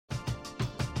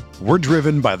We're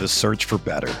driven by the search for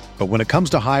better. But when it comes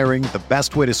to hiring, the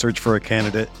best way to search for a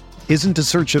candidate isn't to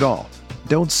search at all.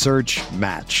 Don't search,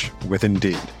 match with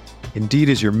Indeed. Indeed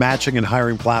is your matching and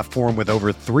hiring platform with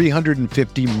over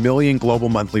 350 million global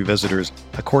monthly visitors,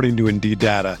 according to Indeed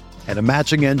data, and a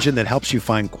matching engine that helps you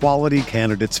find quality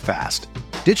candidates fast.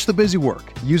 Ditch the busy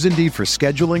work. Use Indeed for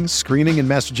scheduling, screening, and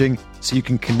messaging so you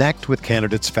can connect with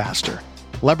candidates faster.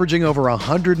 Leveraging over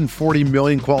 140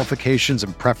 million qualifications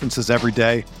and preferences every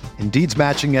day, Indeed's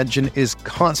matching engine is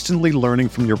constantly learning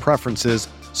from your preferences,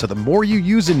 so the more you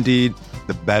use Indeed,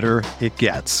 the better it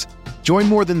gets. Join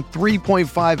more than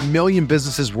 3.5 million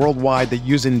businesses worldwide that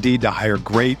use Indeed to hire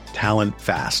great talent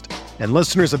fast. And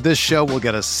listeners of this show will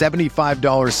get a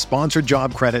 $75 sponsored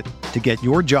job credit to get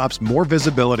your jobs more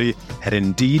visibility at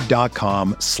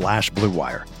Indeed.com/Blue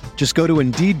Wire. Just go to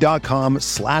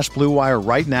Indeed.com/Blue Wire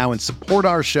right now and support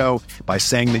our show by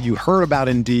saying that you heard about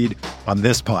Indeed on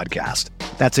this podcast.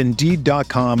 That's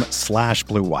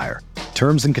Indeed.com/Blue Wire.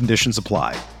 Terms and conditions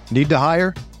apply. Need to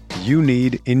hire? You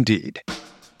need Indeed.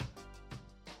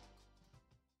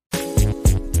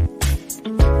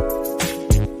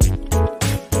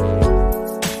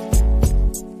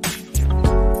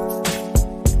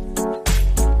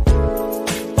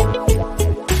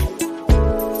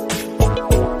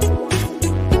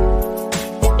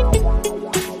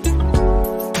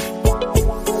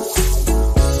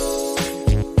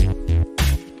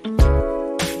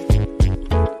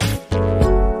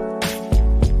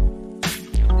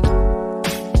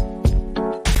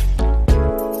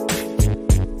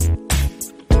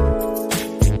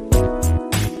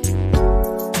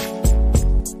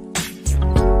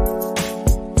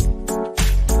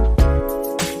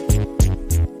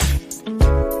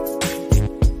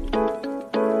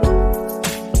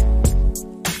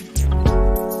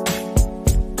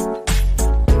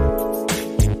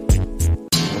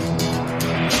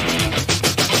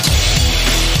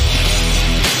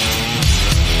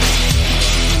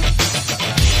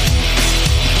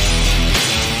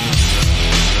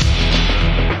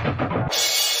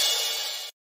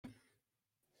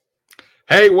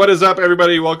 Hey, what is up,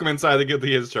 everybody? Welcome inside the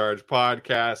Guilty as Charged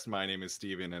podcast. My name is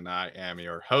Steven, and I am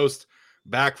your host.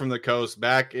 Back from the coast,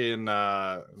 back in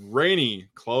rainy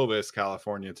Clovis,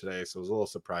 California today. So I was a little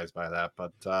surprised by that,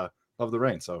 but love the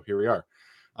rain. So here we are.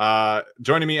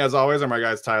 Joining me, as always, are my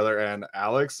guys Tyler and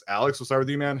Alex. Alex, we'll start with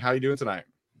you, man. How you doing tonight?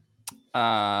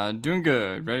 Doing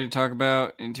good. Ready to talk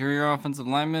about interior offensive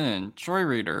lineman and Troy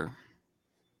Reader.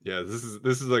 Yeah, this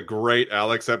is a great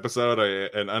Alex episode.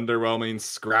 An underwhelming,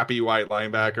 scrappy white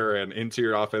linebacker and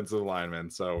interior offensive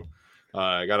lineman. So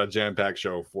I got a jam-packed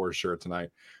show for sure tonight.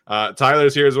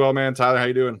 Tyler's here as well, man. Tyler, how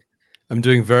you doing? I'm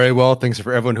doing very well. Thanks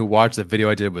for everyone who watched the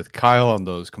video I did with Kyle on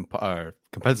those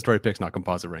compensatory picks, not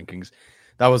composite rankings.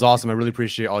 That was awesome. I really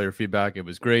appreciate all your feedback. It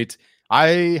was great.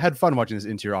 I had fun watching this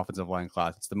interior offensive line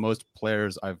class. It's the most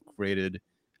players I've graded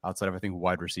outside of, I think,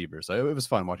 wide receivers. So it was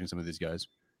fun watching some of these guys.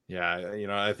 Yeah,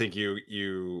 I think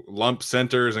you lump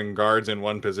centers and guards in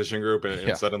one position group,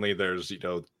 and suddenly there's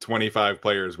 25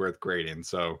 players worth grading.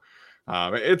 So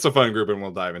it's a fun group, and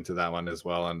we'll dive into that one as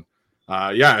well. And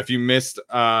if you missed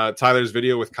Tyler's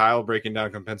video with Kyle breaking down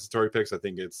compensatory picks, I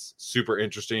think it's super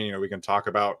interesting. We can talk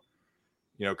about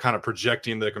kind of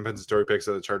projecting the compensatory picks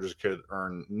that the Chargers could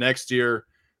earn next year.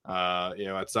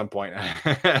 At some point,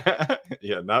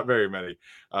 not very many,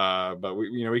 but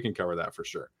we can cover that for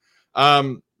sure.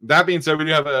 That being said, we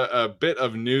do have a bit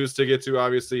of news to get to,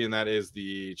 obviously, and that is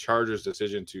the Chargers'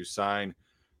 decision to sign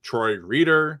Troy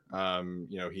Reader.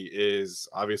 He is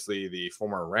obviously the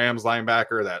former Rams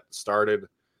linebacker that started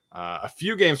a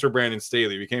few games for Brandon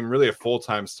Staley, became really a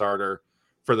full-time starter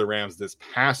for the Rams this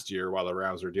past year while the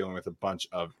Rams were dealing with a bunch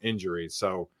of injuries.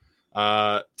 So,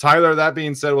 Tyler, that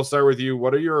being said, we'll start with you.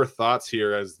 What are your thoughts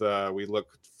here as we look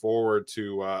forward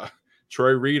to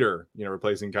Troy Reader,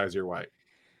 replacing Kaiser White?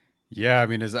 Yeah, I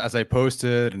mean, as I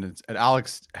posted, and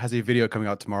Alex has a video coming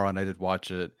out tomorrow, and I did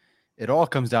watch it. It all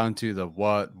comes down to the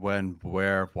what, when,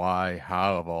 where, why,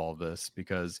 how of all of this,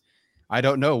 because I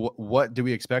don't know what do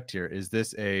we expect here. Is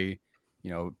this a,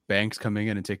 Banks coming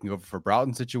in and taking over for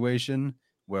Broughton situation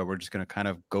where we're just going to kind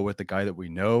of go with the guy that we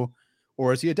know,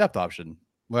 or is he a depth option?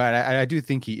 Well, I do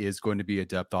think he is going to be a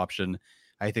depth option.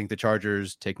 I think the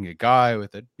Chargers taking a guy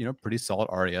with a pretty solid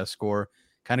RAS score,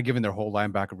 kind of giving their whole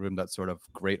linebacker room that sort of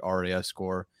great RAS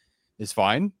score is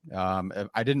fine.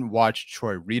 I didn't watch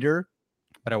Troy Reader,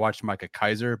 but I watched Micah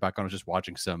Kaiser back when I was just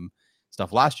watching some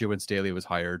stuff last year when Staley was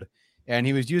hired. And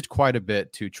he was used quite a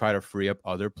bit to try to free up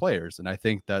other players. And I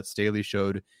think that Staley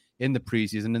showed in the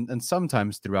preseason and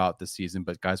sometimes throughout the season,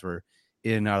 but guys were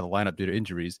in and out of the lineup due to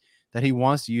injuries, that he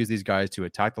wants to use these guys to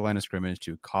attack the line of scrimmage,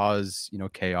 to cause,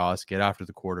 chaos, get after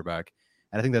the quarterback.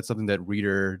 And I think that's something that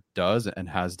Reeder does and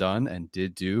has done and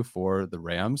did do for the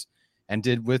Rams and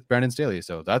did with Brandon Staley.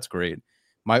 So that's great.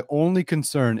 My only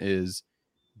concern is,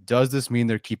 does this mean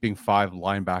they're keeping 5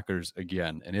 linebackers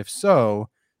again? And if so,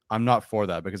 I'm not for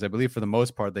that, because I believe for the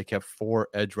most part, they kept 4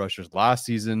 edge rushers last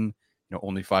season,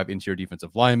 only 5 interior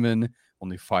defensive linemen,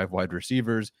 only 5 wide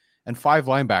receivers, and 5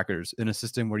 linebackers in a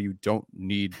system where you don't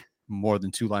need more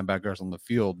than 2 linebackers on the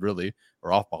field, really,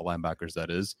 or off-ball linebackers, that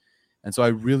is. And so I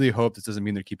really hope this doesn't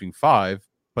mean they're keeping 5,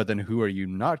 but then who are you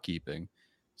not keeping?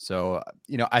 So,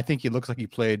 I think he looks like he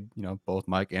played, both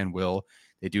Mike and Will.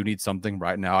 They do need something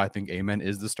right now. I think Amen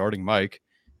is the starting Mike.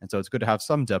 And so it's good to have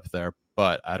some depth there,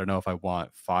 but I don't know if I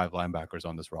want 5 linebackers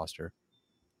on this roster.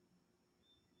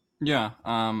 Yeah,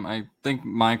 I think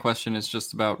my question is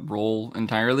just about role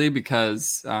entirely,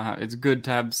 because it's good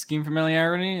to have scheme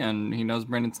familiarity, and he knows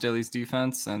Brandon Staley's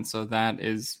defense, and so that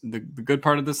is the good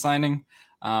part of the signing.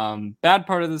 Bad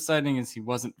part of the signing is he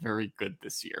wasn't very good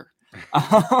this year.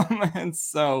 And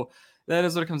so that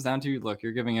is what it comes down to. Look,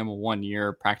 you're giving him a 1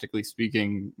 year, practically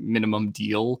speaking, minimum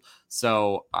deal.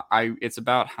 So it's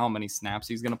about how many snaps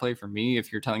he's going to play for me.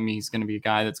 If you're telling me he's going to be a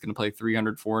guy that's going to play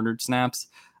 300, 400 snaps,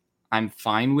 I'm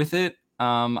fine with it.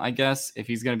 I guess if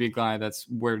he's going to be a guy that's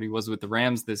where he was with the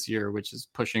Rams this year, which is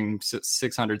pushing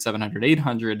 600, 700,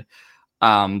 800,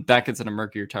 that gets into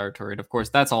murkier territory. And of course,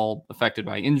 that's all affected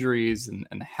by injuries and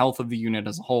the health of the unit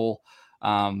as a whole.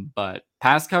 But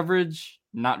pass coverage,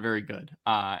 not very good.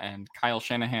 And Kyle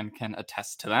Shanahan can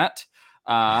attest to that.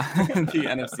 The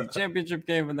NFC Championship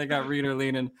game when they got Reeder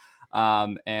leaning.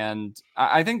 And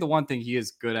I think the one thing he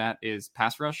is good at is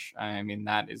pass rush. I mean,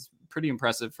 that is pretty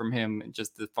impressive from him,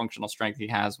 just the functional strength he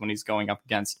has when he's going up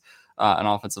against an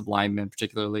offensive lineman,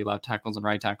 particularly left tackles and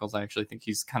right tackles. I actually think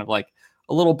he's kind of like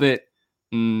a little bit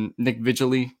Nick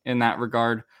Vigili in that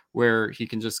regard, where he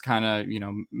can just kind of,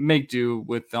 make do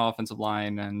with the offensive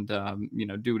line and,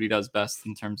 do what he does best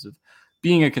in terms of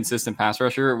being a consistent pass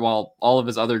rusher. While all of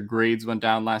his other grades went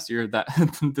down last year, that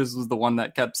this was the one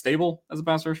that kept stable as a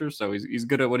pass rusher. So he's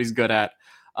good at what he's good at.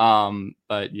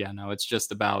 But yeah, no, it's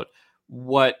just about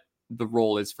what the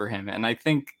role is for him. And I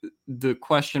think the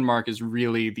question mark is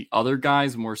really the other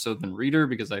guys more so than Reeder,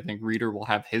 because I think Reeder will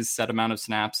have his set amount of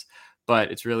snaps.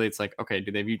 But it's like, okay,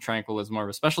 do they view Tranquil as more of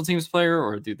a special teams player,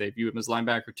 or do they view him as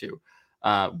linebacker too?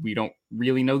 We don't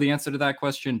really know the answer to that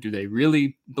question. Do they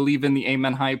really believe in the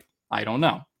Amen hype? I don't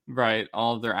know, right?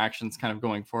 All of their actions kind of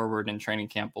going forward in training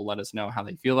camp will let us know how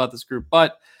they feel about this group.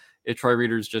 But if Troy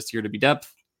Reeder is just here to be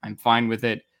depth, I'm fine with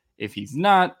it. If he's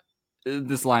not,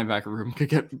 this linebacker room could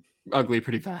get ugly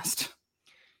pretty fast.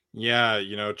 Yeah,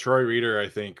 Troy Reeder, I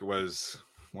think, was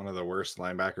one of the worst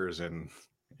linebackers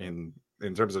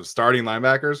in terms of starting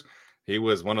linebackers. He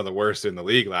was one of the worst in the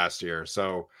league last year.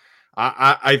 So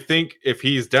I think if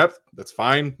he's depth, that's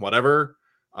fine, whatever.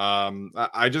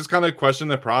 I just kind of question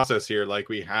the process here, like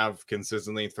we have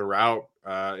consistently throughout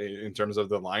in terms of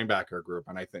the linebacker group.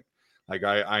 And I think, like,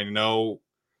 I know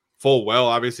full well,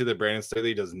 obviously, that Brandon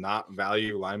Staley does not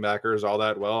value linebackers all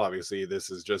that well. Obviously, this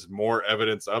is just more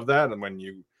evidence of that. And when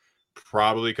you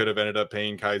probably could have ended up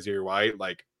paying Kaiser White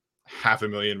like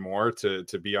 $500,000 more to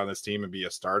be on this team and be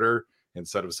a starter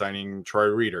instead of signing Troy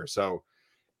Reeder. So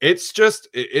it's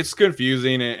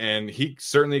confusing, and he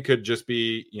certainly could just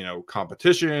be,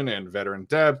 competition and veteran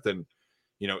depth and,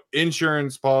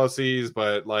 insurance policies.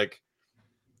 But like,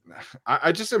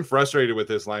 I just am frustrated with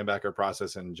this linebacker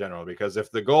process in general, because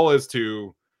if the goal is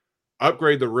to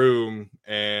upgrade the room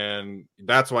and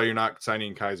that's why you're not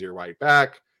signing Kaiser White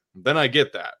back, then I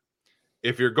get that.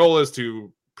 If your goal is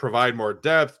to provide more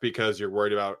depth because you're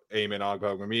worried about Amen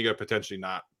Ogbongbemiga potentially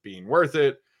not being worth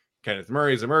it, Kenneth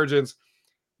Murray's emergence,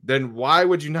 then why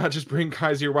would you not just bring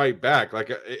Kaiser White back?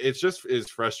 Like, it's just is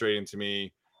frustrating to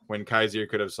me when Kaiser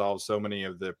could have solved so many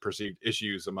of the perceived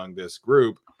issues among this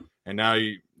group. And now,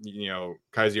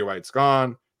 Kaiser White's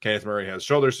gone. Kenneth Murray has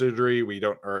shoulder surgery.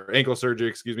 Or ankle surgery,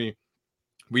 excuse me.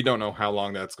 We don't know how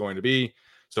long that's going to be.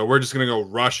 So we're just going to go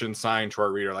rush and sign Troy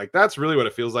Reeder. Like, that's really what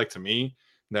it feels like to me.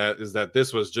 That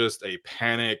this was just a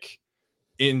panic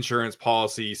insurance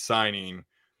policy signing,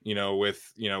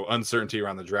 with, uncertainty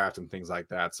around the draft and things like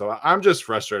that. So I'm just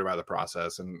frustrated by the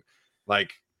process. And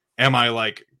like, am I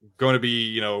like going to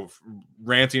be,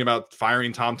 ranting about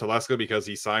firing Tom Telesco because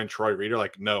he signed Troy Reeder?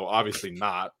 Like, no, obviously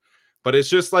not. But it's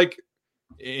just like,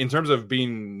 in terms of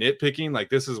being nitpicking, like,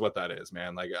 this is what that is,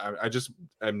 man. Like,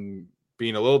 I'm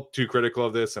being a little too critical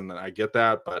of this, and I get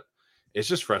that, but it's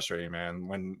just frustrating, man.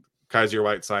 When Kaiser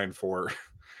White signed for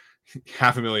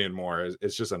 $500,000 more,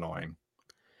 it's just annoying.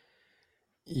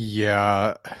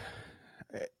 Yeah,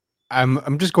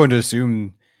 I'm just going to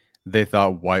assume they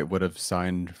thought White would have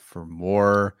signed for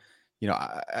more.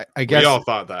 I guess we all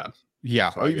thought that.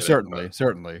 Yeah, So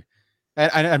certainly.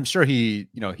 And I'm sure he's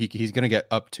going to get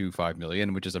up to 5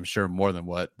 million, which is I'm sure more than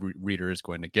what Reader is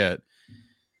going to get.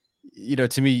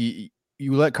 To me,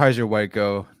 you let Kaiser White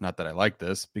go. Not that I like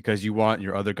this, because you want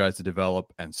your other guys to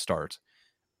develop and start.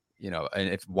 And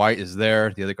if White is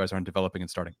there, the other guys aren't developing and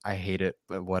starting. I hate it,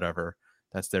 but whatever.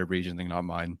 That's their region thing, not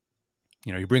mine.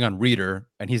 You bring on Reader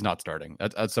and he's not starting.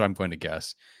 That's what I'm going to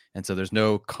guess. And so there's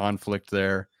no conflict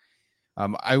there.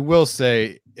 I will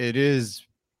say it is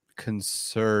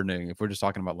concerning if we're just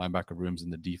talking about linebacker rooms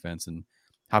in the defense and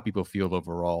how people feel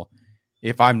overall.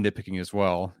 If I'm nitpicking as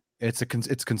well, it's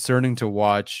concerning to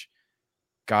watch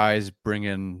guys bring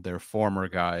in their former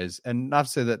guys, and not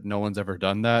to say that no one's ever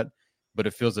done that, but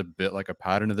it feels a bit like a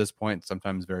pattern at this point,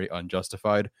 sometimes very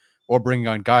unjustified, or bringing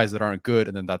on guys that aren't good.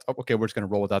 And then that's okay. We're just going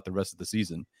to roll with that the rest of the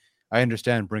season. I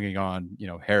understand bringing on,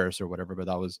 Harris or whatever, but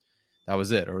that was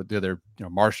it. Or the other,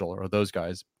 Marshall or those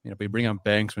guys, but you bring on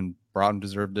Banks when Broughton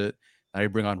deserved it. Now you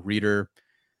bring on Reader.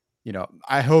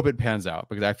 I hope it pans out,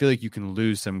 because I feel like you can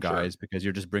lose some guys because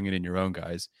you're just bringing in your own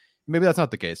guys. Maybe that's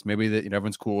not the case. Maybe that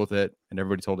everyone's cool with it and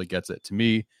everybody totally gets it. To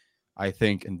me, I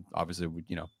think, and obviously,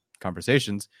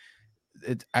 conversations,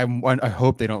 I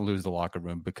hope they don't lose the locker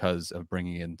room because of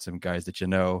bringing in some guys that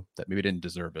that maybe didn't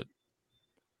deserve it.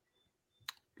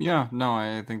 Yeah, no,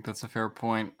 I think that's a fair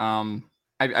point. I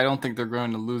don't think they're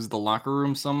going to lose the locker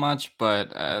room so much,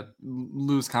 but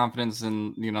lose confidence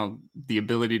in the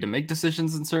ability to make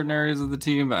decisions in certain areas of the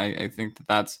team. I think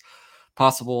that's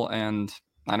possible, and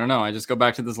I don't know. I just go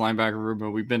back to this linebacker room,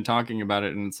 but we've been talking about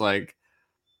it, and it's like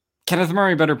Kenneth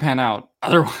Murray better pan out,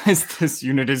 otherwise this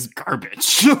unit is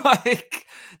garbage. Like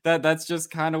that's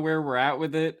just kind of where we're at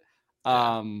with it.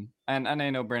 And I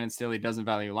know Brandon Staley doesn't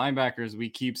value linebackers. We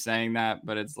keep saying that,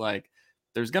 but it's like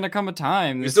there's gonna come a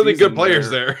time. You still need good players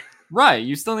there. Right.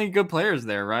 You still need good players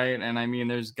there, right? And I mean,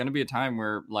 there's gonna be a time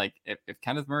where, like, if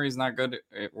Kenneth Murray is not good,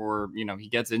 or he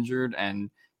gets injured and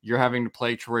you're having to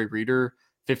play Troy Reader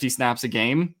 50 snaps a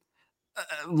game,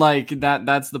 like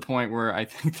that's the point where I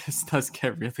think this does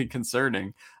get really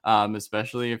concerning,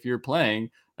 especially if you're playing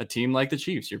a team like the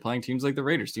Chiefs. You're playing teams like the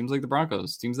Raiders, teams like the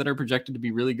Broncos, teams that are projected to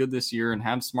be really good this year and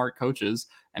have smart coaches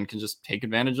and can just take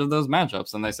advantage of those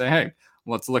matchups. And they say, hey,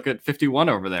 let's look at 51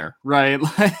 over there, right?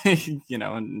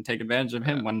 And take advantage of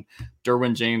him when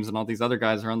Derwin James and all these other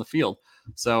guys are on the field.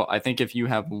 So I think if you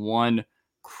have one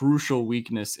crucial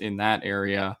weakness in that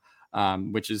area,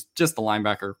 which is just the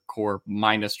linebacker core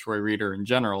minus Troy Reader in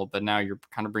general, but now you're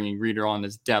kind of bringing Reader on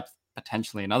as depth,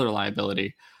 potentially another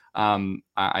liability.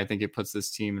 I think it puts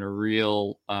this team in a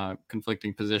real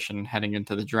conflicting position heading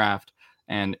into the draft,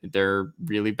 and they're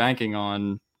really banking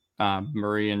on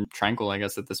Murray and Tranquil, I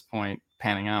guess, at this point,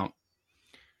 panning out.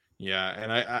 Yeah,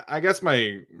 and I guess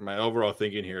my overall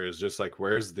thinking here is just like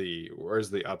where's the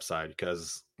upside?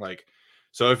 Because like,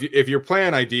 so if your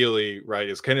plan ideally, right,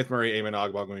 is Kenneth Murray, Eamon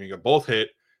Ogbongbemiga both hit,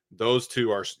 those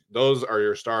are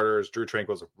your starters. Drew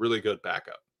Tranquil's a really good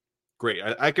backup. Great.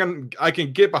 I can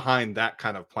get behind that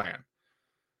kind of plan.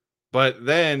 But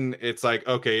then it's like,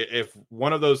 okay, if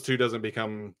one of those two doesn't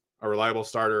become a reliable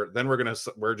starter, then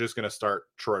we're just gonna start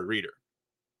Troy Reader.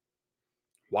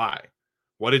 Why?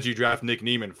 What did you draft Nick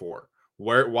Niemann for?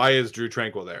 Why is Drew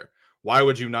Tranquil there? Why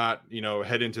would you not,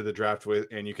 head into the draft with,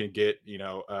 and you can get,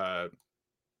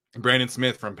 Brandon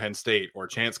Smith from Penn State or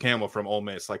Chance Campbell from Ole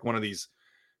Miss, like one of these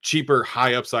cheaper,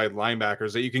 high upside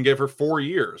linebackers that you can get for 4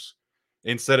 years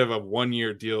instead of a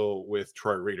 1-year deal with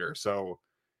Troy Reader. So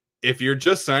if you're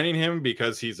just signing him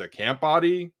because he's a camp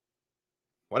body,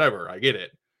 whatever, I get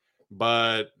it.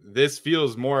 But this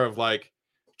feels more of like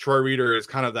Troy Reader is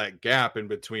kind of that gap in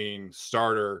between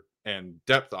starter and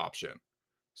depth option.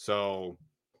 So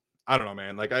I don't know,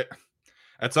 man. Like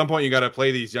at some point you got to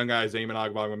play these young guys, Eamon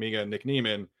Ogbongbemiga and Nick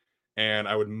Niemann, and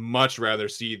I would much rather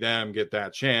see them get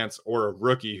that chance, or a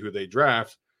rookie who they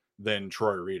draft, than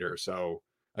Troy Reader. So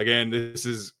again,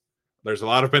 there's a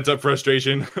lot of pent up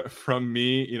frustration from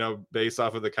me, based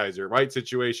off of the Kaiser White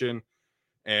situation.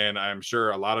 And I'm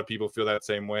sure a lot of people feel that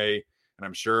same way. And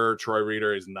I'm sure Troy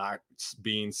Reader is not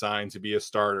being signed to be a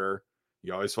starter.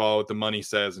 You always follow what the money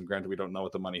says. And granted, we don't know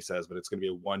what the money says, but it's going to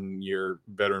be a 1-year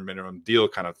veteran minimum deal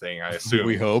kind of thing, I assume.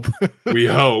 We hope. We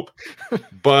hope.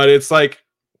 But it's like,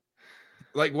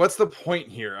 what's the point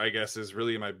here, I guess, is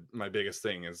really my biggest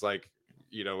thing. Is like,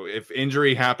 if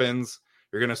injury happens,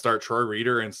 you're going to start Troy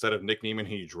Reader instead of Nick Niemann,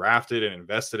 who you drafted and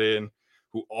invested in,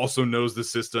 who also knows the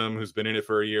system, who's been in it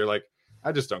for a year. Like,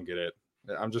 I just don't get it.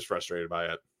 I'm just frustrated by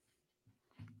it.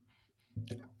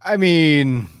 I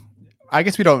mean, I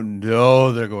guess we don't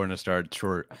know they're going to start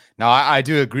short. Now, I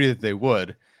do agree that they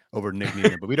would over Nick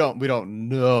Niemann, but we don't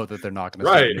know that they're not going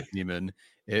to start Right. Nick Niemann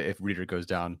if Reader goes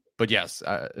down. But yes,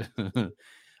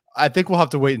 I think we'll have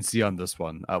to wait and see on this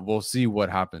one. We'll see what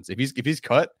happens. If he's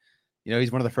cut,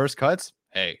 he's one of the first cuts.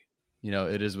 Hey,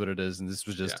 it is what it is, and this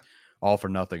was just all for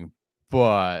nothing.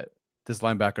 But this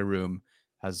linebacker room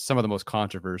has some of the most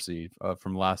controversy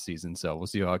from last season, so we'll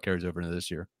see how it carries over into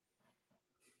this year.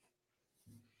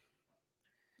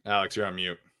 Alex, you're on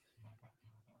mute.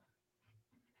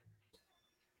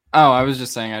 Oh, I was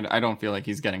just saying I don't feel like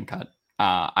he's getting cut.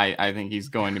 I think he's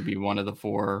going to be one of the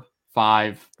 4-5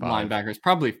 linebackers,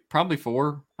 probably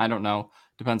 4. I don't know.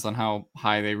 Depends on how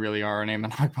high they really are on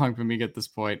Eamon Ogbongbemiga at this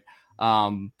point.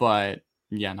 But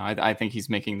yeah, no, I think he's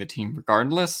making the team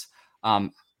regardless.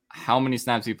 How many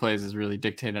snaps he plays is really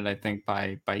dictated, I think,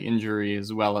 by injury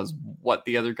as well as what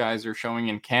the other guys are showing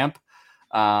in camp.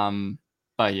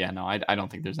 But yeah, no, I don't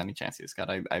think there's any chance he's cut.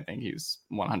 I think he's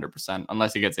 100%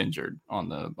 unless he gets injured on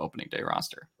the opening day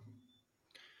roster.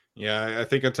 Yeah, I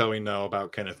think until we know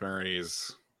about Kenneth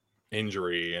Murray's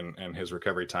injury and his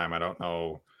recovery time, I don't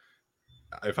know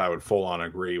if I would full on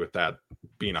agree with that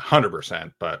being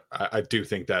 100%. But I do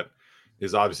think that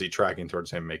is obviously tracking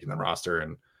towards him making the roster.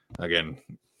 And again,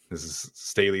 this is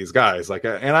Staley's guys.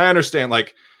 And I understand,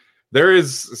 there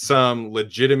is some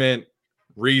legitimate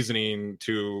reasoning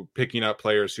to picking up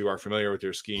players who are familiar with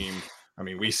your scheme. I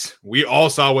mean, we all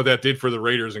saw what that did for the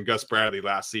Raiders and Gus Bradley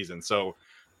last season. So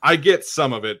I get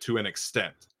some of it to an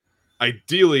extent.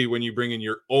 Ideally, when you bring in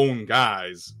your own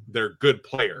guys, they're good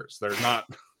players. They're not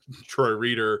Troy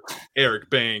Reader, Eric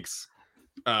Banks,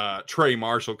 Trey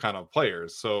Marshall kind of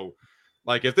players. So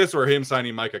if this were him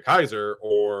signing Micah Kaiser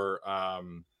or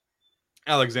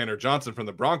Alexander Johnson from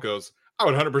the Broncos, I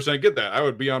would 100% get that. I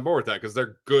would be on board with that because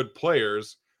they're good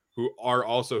players who are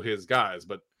also his guys.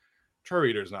 But Troy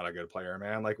Reader's not a good player,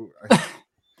 man.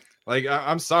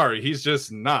 I'm sorry, he's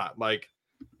just not.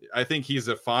 I think he's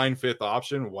a fine fifth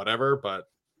option, whatever. But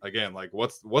again,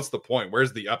 what's the point?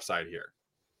 Where's the upside here?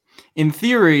 In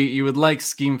theory, you would like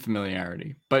scheme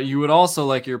familiarity, but you would also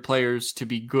like your players to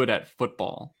be good at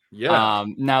football. Yeah.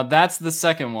 Now that's the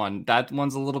second one. That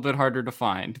one's a little bit harder to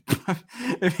find.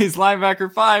 If he's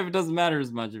linebacker 5, it doesn't matter as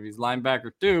much. If he's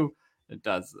linebacker 2, it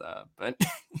does. But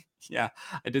yeah,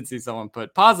 I did see someone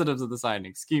put positives of the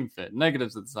signing, scheme fit,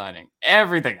 negatives of the signing,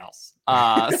 everything else.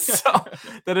 So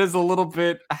that is a little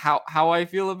bit how I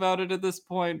feel about it at this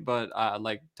point. But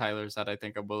like Tyler said, I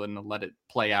think I'm willing to let it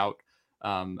play out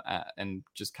and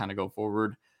just kind of go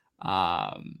forward.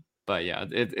 But yeah,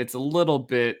 it's a little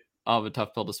bit of a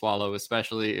tough pill to swallow,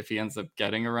 especially if he ends up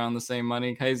getting around the same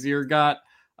money Kaiser got.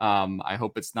 I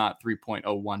hope it's not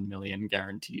 3.01 million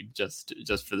guaranteed just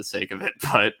for the sake of it,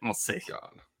 but we'll see.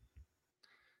 God.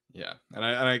 Yeah, and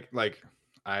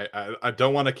I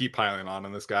don't want to keep piling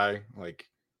on this guy.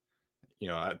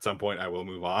 At some point I will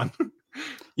move on.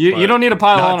 You don't need to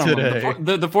pile on today. him.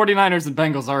 The 49ers and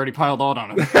Bengals already piled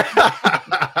on him.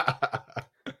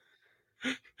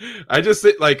 I just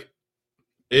think,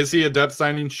 is he a depth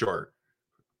signing? Sure.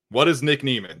 What is Nick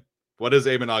Niemann? What is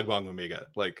Eamon Ogbongbemiga?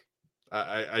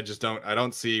 I just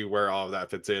don't see where all of that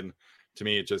fits in. To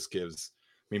me, it just gives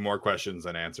me more questions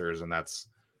than answers, and that's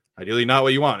ideally not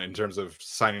what you want in terms of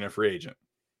signing a free agent.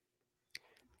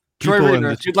 Troy Reader,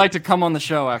 if you'd like to come on the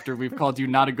show after we've called you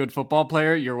not a good football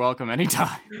player, you're welcome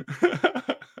anytime.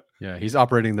 Yeah, he's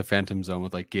operating the Phantom Zone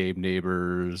with Gabe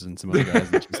Neighbors and some other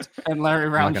guys. That just and Larry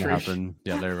Roundtree. Not going to happen.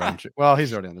 Yeah, Larry Roundtree. Well,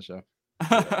 he's already on the show.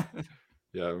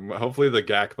 Yeah, hopefully the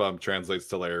GAC bump translates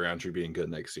to Larry Roundtree being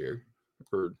good next year,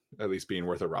 or at least being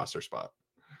worth a roster spot.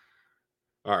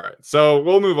 All right, so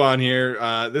we'll move on here.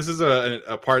 This is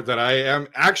a part that I am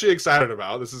actually excited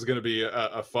about. This is going to be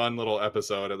a fun little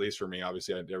episode, at least for me.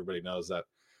 Obviously, everybody knows that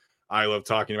I love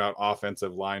talking about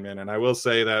offensive linemen, and I will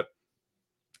say that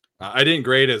I didn't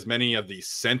grade as many of the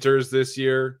centers this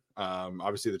year.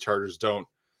 Obviously, the Chargers don't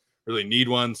really need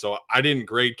one, so I didn't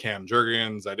grade Cam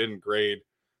Jurgens. I didn't grade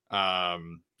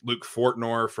Luke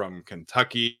Fortnor from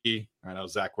Kentucky. I know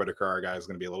Zach Whitaker, our guy, is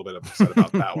going to be a little bit upset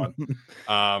about that one.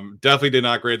 Definitely did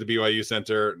not grade the BYU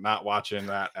center. Not watching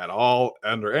that at all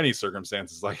under any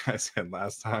circumstances, like I said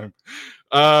last time.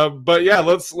 But yeah,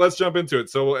 let's jump into it.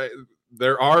 So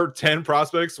there are 10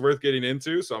 prospects worth getting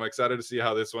into, so I'm excited to see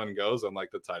how this one goes, unlike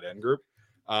the tight end group.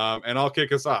 And I'll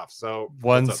kick us off. So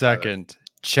 1 second,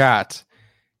 chat.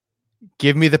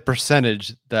 Give me the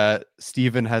percentage that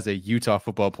Steven has a Utah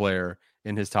football player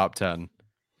in his top 10.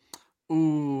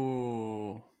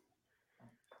 Ooh.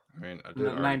 I mean, I did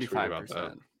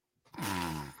 95%.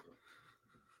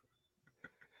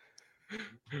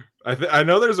 I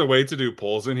know there's a way to do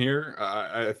polls in here.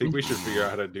 I think we should figure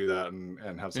out how to do that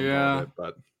and have some fun with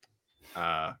it.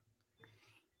 But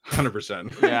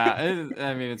 100%. Yeah,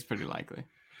 I mean, it's pretty likely.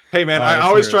 Hey man, I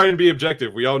always try and be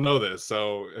objective. We all know this.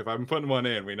 So if I'm putting one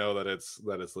in, we know that it's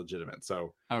legitimate.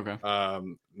 So okay.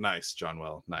 Nice, John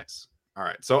Well. Nice. All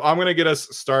right. So I'm gonna get us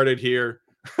started here.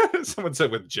 Someone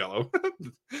said with Jello.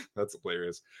 That's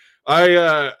hilarious.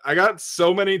 I got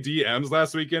so many DMs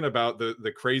last weekend about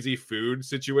the crazy food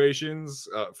situations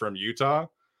from Utah.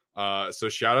 So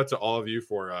shout out to all of you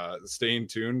for staying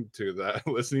tuned to that,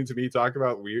 listening to me talk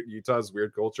about Utah's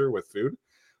weird culture with food.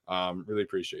 Really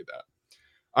appreciate that.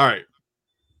 All right.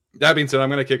 That being said, I'm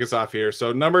going to kick us off here.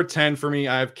 So number 10 for me,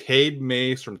 I have Cade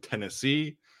Mays from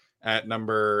Tennessee. At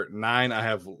number 9, I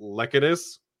have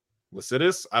Lecidus.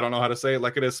 I don't know how to say it.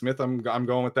 Lecidus Smith. I'm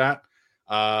going with that.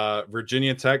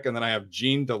 Virginia Tech, and then I have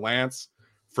Gene DeLance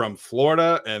from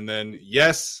Florida. And then,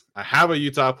 yes, I have a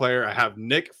Utah player. I have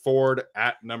Nick Ford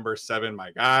at number 7,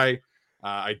 my guy.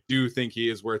 I do think he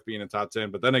is worth being in top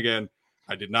 10. But then again,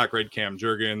 I did not grade Cam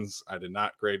Jurgens. I did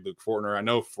not grade Luke Fortner. I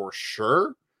know for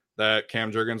sure that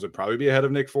Cam Jurgens would probably be ahead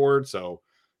of Nick Ford. So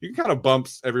you can kind of bump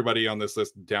everybody on this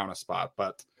list down a spot.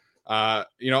 But,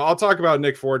 I'll talk about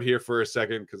Nick Ford here for a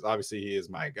second because obviously he is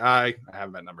my guy. I have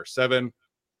him at number 7.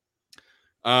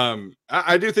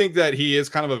 I do think that he is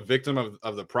kind of a victim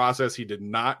of the process. He did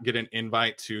not get an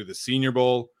invite to the Senior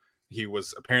Bowl. He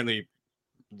was apparently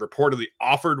reportedly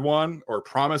offered one or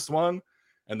promised one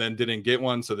and then didn't get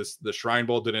one. So the Shrine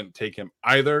Bowl didn't take him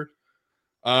either.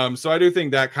 So I do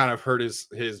think that kind of hurt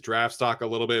his draft stock a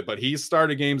little bit, but he's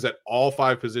started games at all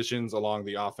 5 positions along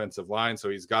the offensive line. So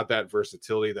he's got that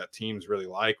versatility that teams really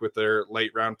like with their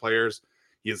late round players.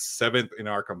 He is 7th in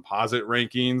our composite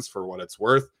rankings for what it's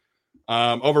worth.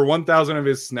 Over 1,000 of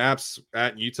his snaps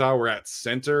at Utah were at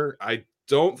center. I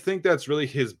don't think that's really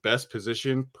his best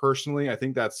position personally. I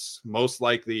think that's most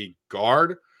likely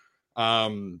guard.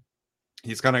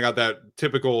 He's kind of got that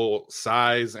typical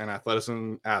size and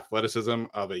athleticism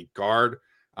of a guard.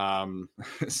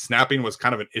 Snapping was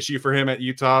kind of an issue for him at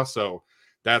Utah. So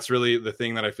that's really the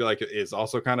thing that I feel like is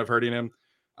also kind of hurting him.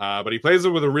 But he plays it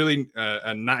with a really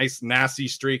a nice, nasty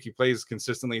streak. He plays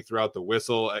consistently throughout the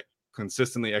whistle,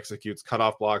 consistently executes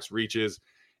cutoff blocks, reaches,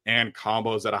 and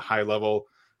combos at a high level.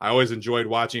 I always enjoyed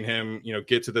watching him,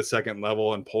 get to the second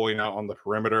level and pulling out on the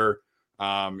perimeter.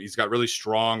 He's got really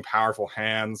strong, powerful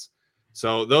hands.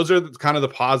 So those are kind of the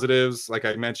positives. Like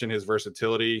I mentioned, his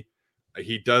versatility.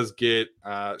 He does get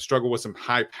struggle with some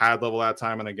high pad level at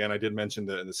time. And again, I did mention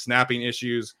the snapping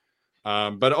issues.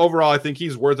 But overall, I think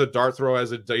he's worth a dart throw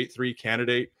as a day 3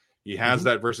 candidate. He has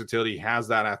that versatility. He has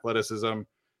that athleticism.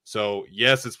 So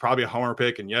yes, it's probably a homer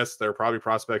pick. And yes, there are probably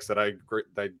prospects that I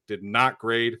did not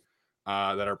grade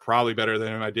that are probably better than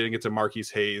him. I didn't get to Marquise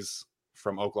Hayes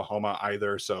from Oklahoma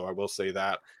either. So I will say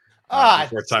that.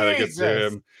 Before Tyler gets to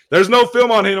him. There's no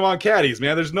film on him on caddies,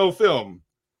 man. There's no film.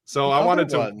 So I wanted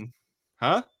to. One.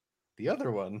 Huh? The other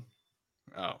one.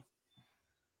 Oh.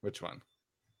 Which one?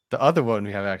 The other one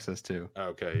we have access to.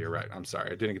 Okay, you're right. I'm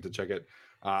sorry. I didn't get to check it.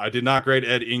 I did not grade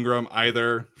Ed Ingram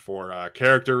either for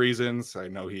character reasons. I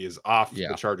know he is off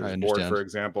the Chargers board, for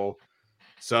example.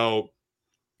 So,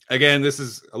 again, this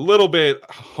is a little bit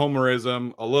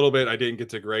homerism. A little bit I didn't get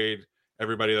to grade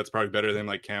everybody that's probably better than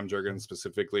like Cam Jurgens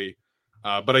specifically.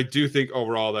 But I do think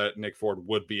overall that Nick Ford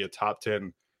would be a top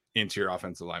 10 interior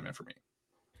offensive lineman for me.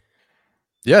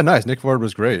 Yeah, nice. Nick Ford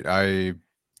was great. I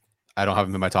don't have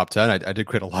him in my top 10. I did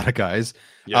grade a lot of guys.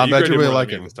 Yeah, I do really like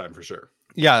him this time for sure.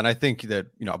 Yeah, and I think that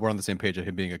we're on the same page of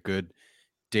him being a good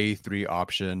day 3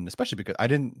 option, especially because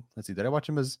did I watch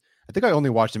him as? I think I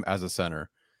only watched him as a center.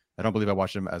 I don't believe I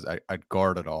watched him as a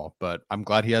guard at all, but I'm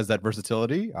glad he has that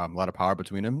versatility. A lot of power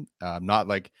between him. Not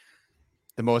like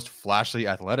the most flashy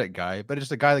athletic guy, but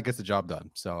just a guy that gets the job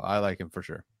done. So I like him for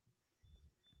sure.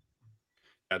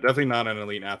 Yeah, definitely not an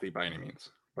elite athlete by any means.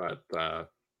 But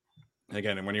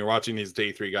again, and when you're watching these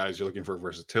day 3 guys, you're looking for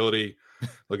versatility,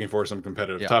 looking for some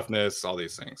competitive toughness, all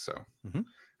these things. So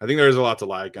I think there's a lot to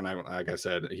like. And like I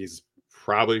said, he's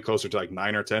probably closer to like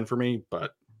 9 or 10 for me,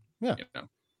 but not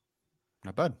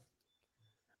bad.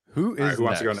 Who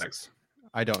wants to go next?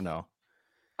 I don't know.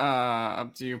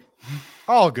 Up to you.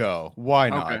 I'll go. Why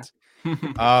not?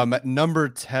 Okay. At number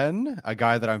 10, a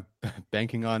guy that I'm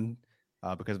banking on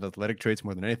because of athletic traits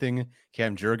more than anything,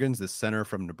 Cam Jurgens, the center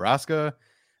from Nebraska.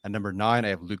 At number 9, I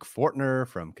have Luke Fortner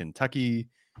from Kentucky.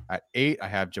 At 8, I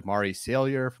have Jamari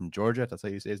Salyer from Georgia. If that's how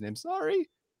you say his name. Sorry.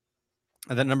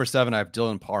 And then number 7, I have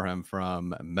Dylan Parham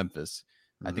from Memphis.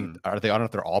 I think I don't know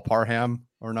if they're all Parham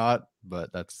or not,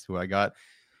 but that's who I got.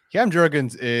 Cam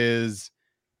Jurgens is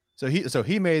So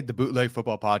he made the Bootleg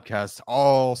Football Podcast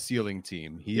all ceiling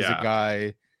team. He's a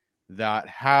guy that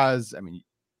has, I mean,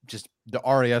 just the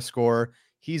RAS score.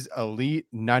 He's elite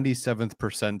 97th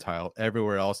percentile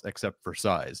everywhere else except for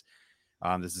size.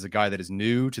 This is a guy that is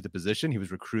new to the position. He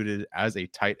was recruited as a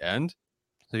tight end.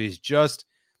 So he's just,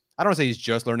 I don't want to say he's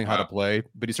just learning how to play,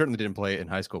 but he certainly didn't play in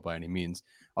high school by any means.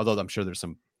 Although I'm sure there's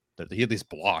some that he at least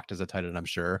blocked as a tight end, I'm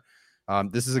sure.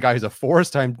 This is a guy who's a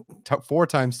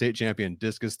four-time state champion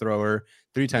discus thrower,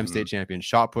 3-time state champion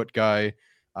shot put guy.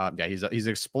 He's an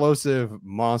explosive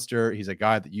monster. He's a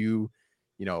guy that you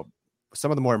know,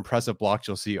 some of the more impressive blocks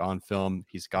you'll see on film.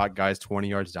 He's got guys 20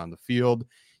 yards down the field.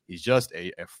 He's just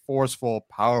a forceful,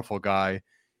 powerful guy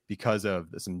because of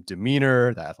some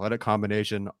demeanor, the athletic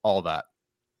combination, all that.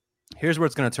 Here's where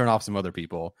it's going to turn off some other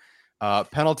people.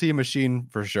 Penalty machine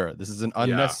for sure. This is an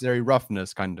unnecessary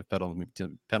roughness kind of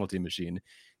penalty machine.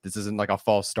 This isn't like a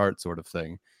false start sort of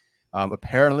thing.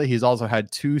 Apparently, he's also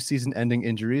had 2 season-ending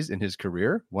injuries in his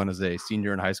career. One as a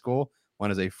senior in high school, one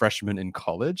as a freshman in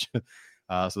college.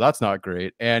 So that's not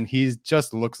great. And he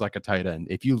just looks like a tight end.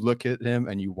 If you look at him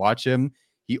and you watch him,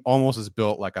 he almost is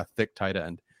built like a thick tight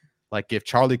end. Like if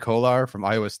Charlie Kolar from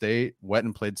Iowa State went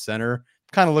and played center,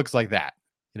 kind of looks like that.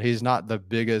 He's not the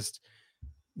biggest,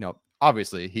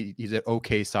 obviously he's an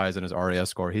okay size in his RAS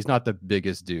score. He's not the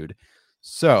biggest dude.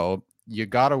 So you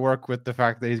got to work with the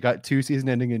fact that he's got 2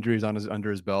 season-ending injuries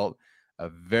under his belt, a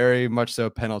very much so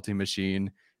penalty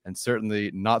machine, and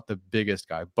certainly not the biggest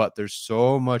guy. But there's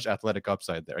so much athletic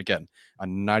upside there. Again, a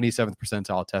 97th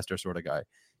percentile tester sort of guy.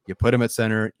 You put him at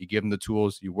center, you give him the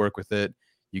tools, you work with it,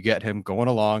 you get him going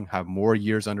along, have more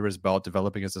years under his belt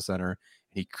developing as a center.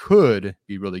 He could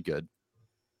be really good.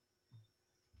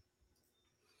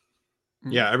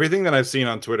 Yeah, everything that I've seen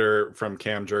on Twitter from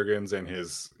Cam Jurgens and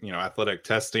his, athletic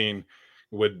testing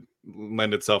would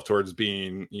lend itself towards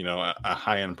being, a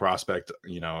high-end prospect.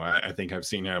 I think I've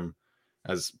seen him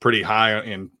as pretty high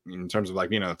in terms of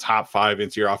the top 5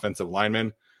 interior offensive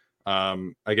linemen.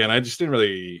 Again, I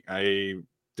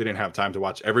didn't have time to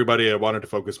watch everybody. I wanted to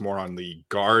focus more on the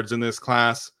guards in this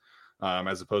class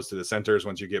as opposed to the centers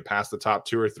once you get past the top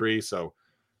 2 or 3. So,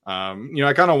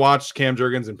 I kind of watched Cam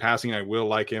Jurgens in passing. I will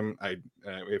like him.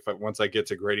 Once I get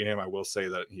to grading him, I will say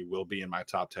that he will be in my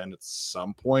top 10 at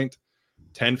some point.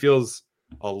 10 feels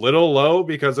a little low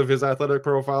because of his athletic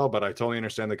profile, but I totally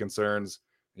understand the concerns,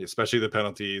 especially the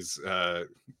penalties.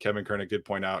 Kevin Kernick did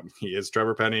point out he is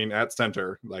Trevor Penning at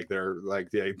center. Like they're like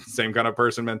the same kind of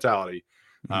person mentality,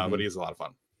 but he's a lot of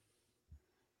fun.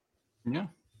 Yeah.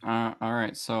 All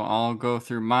right. So I'll go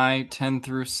through my 10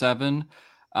 through 7.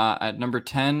 At number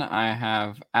 10, I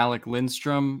have Alec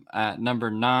Lindstrom. At number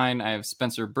 9, I have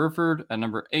Spencer Burford. At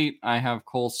number 8, I have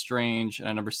Cole Strange. And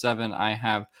at number 7, I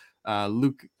have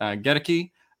Luke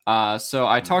Gedeke. So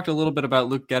I talked a little bit about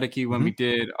Luke Gedeke when we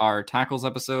did our tackles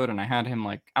episode, and I had him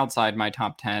outside my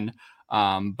top 10.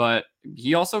 But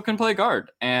he also can play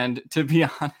guard. And to be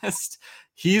honest,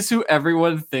 he's who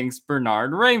everyone thinks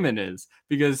Bernard Raymond is,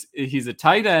 because he's a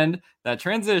tight end, that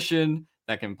transition,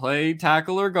 that can play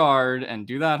tackle or guard and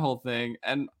do that whole thing.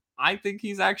 And I think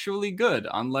he's actually good,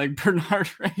 unlike Bernard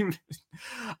Raymond.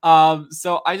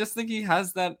 So I just think he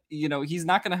has that, he's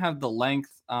not going to have the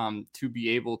length to be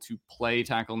able to play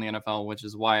tackle in the NFL, which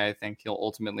is why I think he'll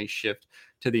ultimately shift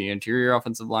to the interior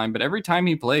offensive line. But every time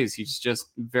he plays, he's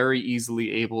just very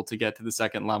easily able to get to the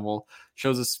second level,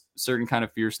 shows a certain kind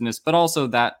of fierceness, but also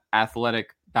that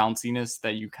athletic bounciness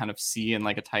that you kind of see in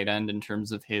a tight end in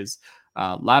terms of his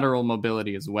lateral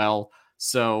mobility as well.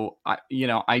 So,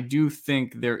 I do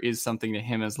think there is something to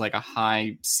him as a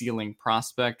high ceiling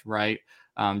prospect, right?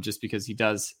 Just because he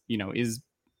does,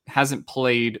 hasn't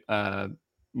played,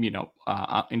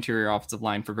 interior offensive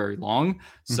line for very long.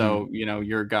 So,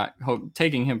 you're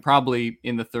taking him probably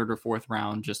in the 3rd or 4th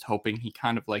round, just hoping he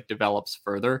kind of develops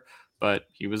further. But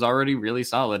he was already really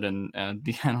solid, and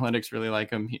the analytics really like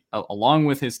him, along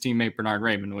with his teammate Bernard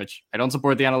Raymond, which I don't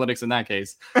support the analytics in that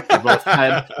case.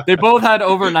 They both had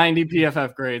over 90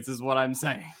 PFF grades, is what I'm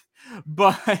saying.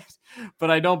 But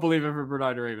I don't believe it for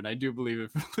Bernard Raymond. I do believe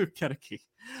it for Luke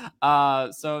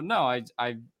Gedeke. So no,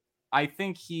 I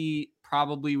think he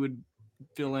probably would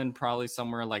fill in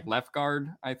somewhere like left guard,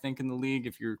 I think, in the league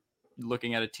if you're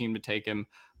looking at a team to take him.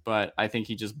 But I think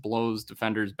he just blows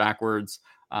defenders backwards,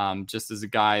 just as a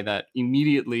guy that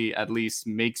immediately at least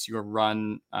makes your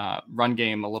run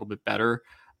game a little bit better.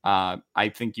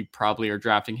 I think you probably are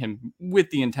drafting him with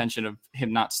the intention of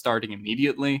him not starting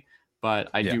immediately,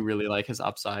 but I do really like his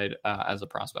upside as a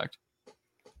prospect.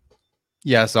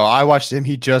 Yeah, so I watched him.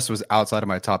 He just was outside of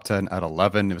my top 10 at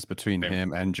 11. It was between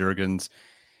him and Jurgens.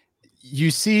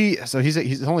 you see, so he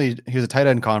was a tight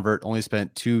end convert, only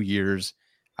spent 2 years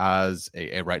as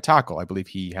a right tackle. I believe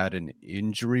he had an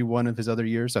injury one of his other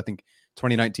years. So I think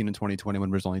 2019 and 2021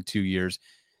 was only 2 years.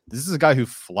 This is a guy who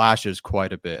flashes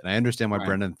quite a bit. And I understand why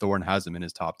Brendan Thorne has him in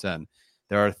his top 10.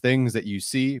 There are things that you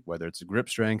see, whether it's grip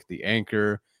strength, the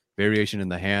anchor, variation in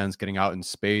the hands, getting out in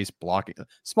space, blocking,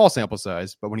 small sample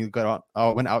size. But when he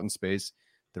went out in space,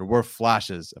 there were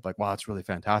flashes of like, wow, that's really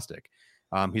fantastic.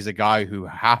 He's a guy who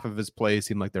half of his plays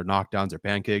seem like they're knockdowns or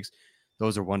pancakes.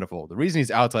 Those are wonderful. The reason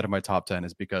he's outside of my top 10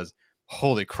 is because,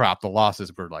 holy crap, the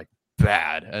losses were like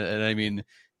bad. And I mean,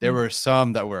 there were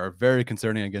some that were very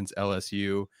concerning against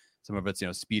LSU. Some of it's,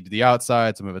 speed to the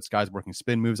outside. Some of it's guys working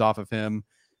spin moves off of him.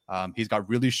 He's got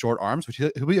really short arms, which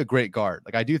he'll be a great guard.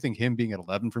 Like, I do think him being at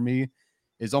 11 for me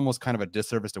is almost kind of a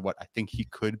disservice to what I think he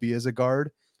could be as a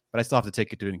guard. But I still have to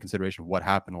take into consideration what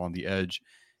happened along the edge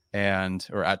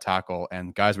or at tackle.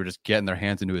 And guys were just getting their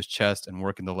hands into his chest and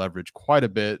working the leverage quite a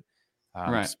bit.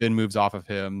 Spin moves off of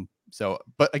him. So,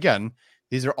 but again,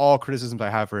 these are all criticisms I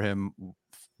have for him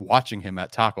watching him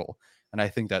at tackle. And I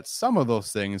think that some of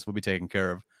those things will be taken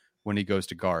care of when he goes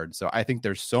to guard. So I think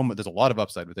there's a lot of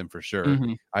upside with him for sure.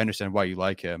 Mm-hmm. I understand why you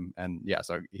like him. And yeah,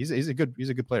 so he's a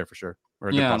good player for sure. Or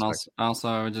a good prospect. And also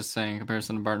I would just say in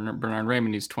comparison to Bernard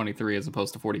Raymond, he's 23 as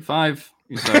opposed to 45.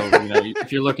 So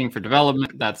if you're looking for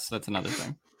development, that's another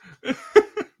thing.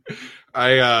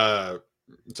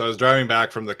 So I was driving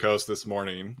back from the coast this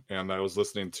morning, and I was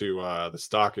listening to the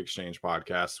Stock Exchange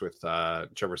podcast with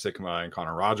Trevor Sikkema and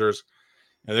Connor Rogers,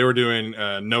 and they were doing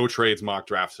no trades mock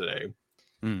draft today.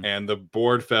 And the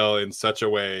board fell in such a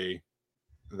way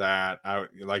that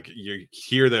you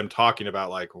hear them talking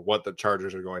about like what the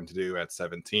Chargers are going to do at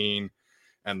 17,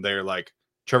 and they're like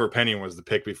Trevor Penning was the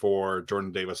pick before,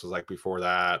 Jordan Davis was like before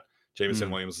that,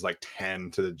 Jameson Williams was like 10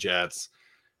 to the Jets.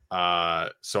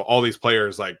 So all these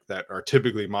players like that are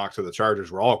typically mocked to the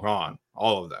Chargers were all gone,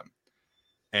 all of them.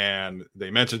 And they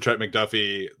mentioned Trent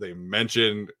McDuffie, they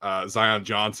mentioned Zion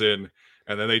Johnson,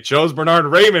 and then they chose Bernard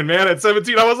Raymond, man, at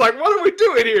 17. I was like, what are we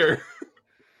doing here?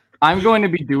 I'm going to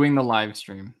be doing the live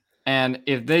stream. And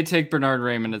if they take Bernard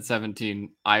Raymond at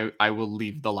 17, I will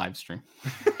leave the live stream.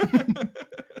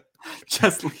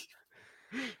 Just leave.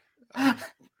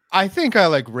 I think I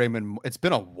like Raymond. It's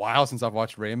been a while since I've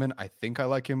watched Raymond. I think I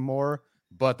like him more,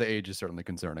 but the age is certainly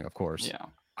concerning, of course. Yeah.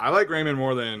 I like Raymond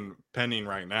more than Penning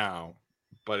right now,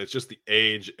 but it's just the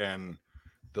age and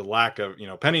the lack of,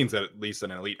 Penning's at least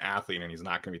an elite athlete, and he's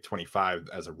not going to be 25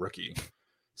 as a rookie.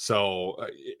 So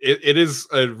it is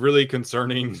a really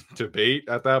concerning debate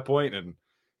at that point. And,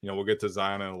 we'll get to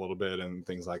Zion in a little bit and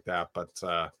things like that. But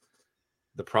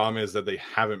the problem is that they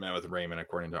haven't met with Raymond,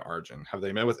 according to Arjun. Have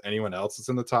they met with anyone else that's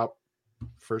in the top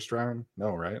first round?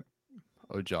 No, right?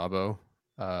 Ojabo.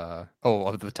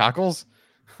 Of the tackles?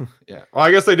 Yeah. Well,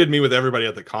 I guess they did meet with everybody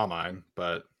at the combine,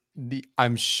 but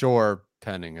I'm sure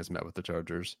Penning has met with the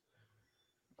Chargers.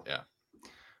 Yeah.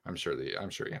 I'm sure he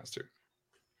has to.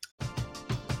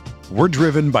 We're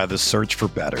driven by the search for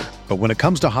better. But when it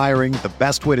comes to hiring, the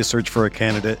best way to search for a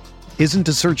candidate isn't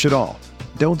to search at all.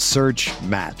 Don't search,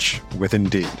 match with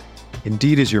Indeed.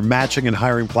 Indeed is your matching and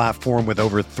hiring platform with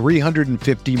over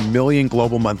 350 million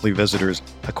global monthly visitors,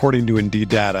 according to Indeed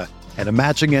data, and a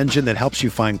matching engine that helps you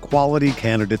find quality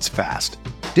candidates fast.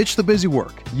 Ditch the busy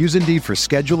work. Use Indeed for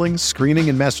scheduling, screening,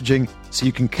 and messaging so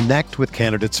you can connect with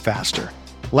candidates faster.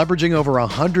 Leveraging over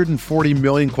 140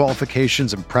 million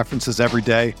qualifications and preferences every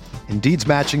day, Indeed's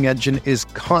matching engine is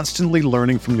constantly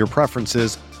learning from your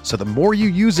preferences, so the more you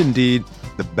use Indeed,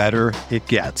 the better it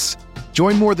gets.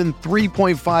 Join more than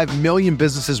 3.5 million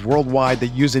businesses worldwide that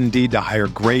use Indeed to hire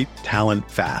great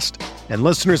talent fast. And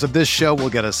listeners of this show will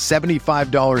get a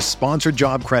 $75 sponsored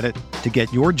job credit to get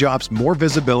your jobs more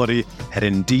visibility at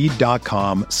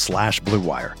Indeed.com/Blue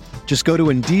Wire. Just go to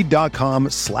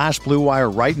Indeed.com/Blue Wire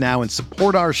right now and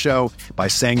support our show by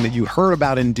saying that you heard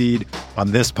about Indeed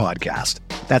on this podcast.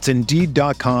 That's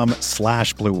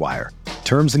Indeed.com/Blue Wire.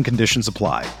 Terms and conditions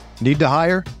apply. Need to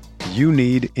hire? You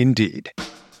need Indeed.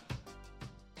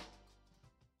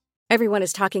 Everyone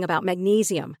is talking about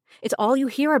magnesium. It's all you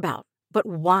hear about. But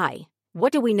why?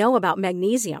 What do we know about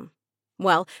magnesium?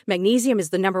 Well, magnesium is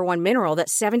the number one mineral that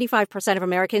 75% of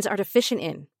Americans are deficient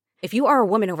in. If you are a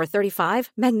woman over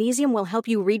 35, magnesium will help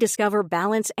you rediscover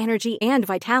balance, energy, and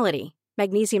vitality.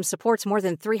 Magnesium supports more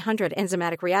than 300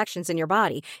 enzymatic reactions in your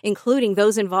body, including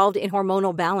those involved in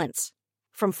hormonal balance.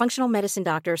 From functional medicine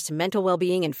doctors to mental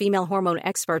well-being and female hormone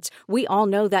experts, we all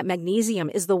know that magnesium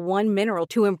is the one mineral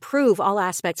to improve all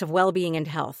aspects of well-being and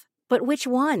health. But which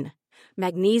one?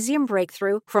 Magnesium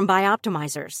Breakthrough from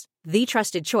Bioptimizers. the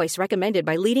trusted choice recommended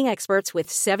by leading experts with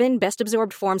 7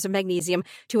 best-absorbed forms of magnesium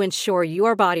to ensure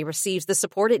your body receives the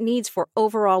support it needs for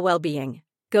overall well-being.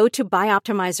 Go to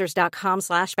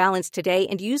bioptimizers.com/balance today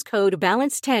and use code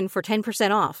BALANCE10 for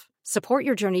 10% off. Support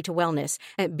your journey to wellness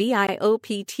at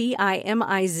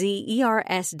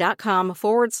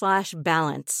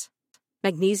bioptimizers.com/balance.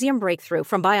 Magnesium Breakthrough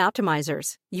from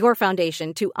Bioptimizers, your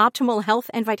foundation to optimal health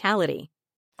and vitality.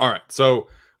 All right, so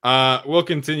we'll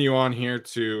continue on here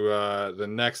to the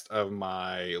next of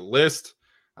my list.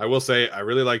 I will say I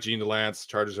really like Gene DeLance.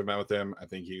 Chargers have met with him. I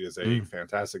think he is a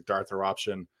fantastic dart throw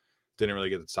option. Didn't really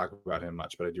get to talk about him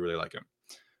much, but I do really like him.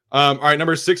 All right,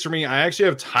 number 6 for me, I actually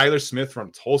have Tyler Smith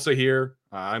from Tulsa here.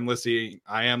 I am listing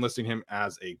him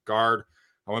as a guard.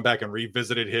 I went back and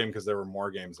revisited him because there were more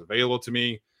games available to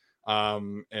me.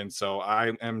 And so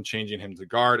I am changing him to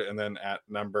guard. And then at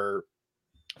number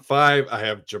 5, I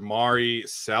have Jamari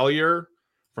Salyer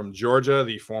from Georgia,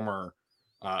 the former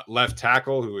left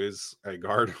tackle who is a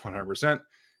guard 100%.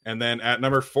 And then at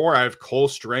number 4, I have Cole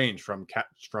Strange from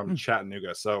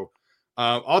Chattanooga. So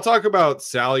I'll talk about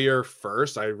Salyer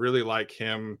first. I really like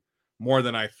him more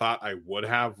than I thought I would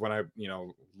have when I,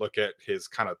 look at his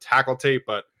kind of tackle tape.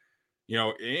 But,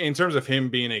 in terms of him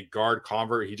being a guard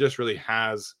convert, he just really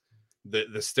has the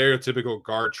stereotypical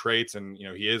guard traits. And,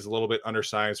 he is a little bit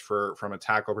undersized from a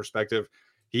tackle perspective.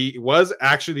 He was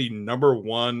actually the number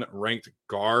 1 ranked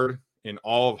guard in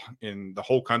the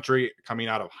whole country coming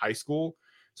out of high school.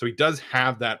 So he does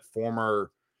have that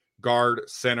former guard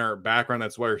center background.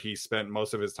 That's where he spent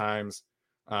most of his times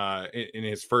in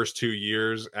his first 2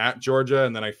 years at Georgia.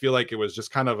 And then I feel like it was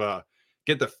just kind of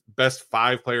get the best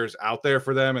 5 players out there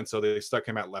for them. And so they stuck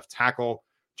him at left tackle.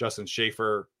 Justin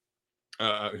Schaefer,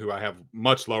 who I have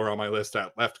much lower on my list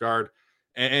at left guard.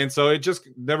 And so it just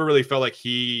never really felt like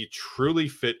he truly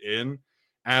fit in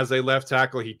as a left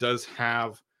tackle. He does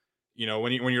have,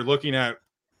 when you're looking at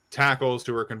tackles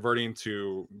who are converting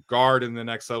to guard in the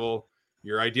next level,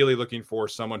 you're ideally looking for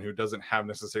someone who doesn't have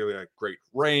necessarily a great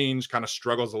range, kind of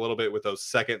struggles a little bit with those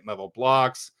second level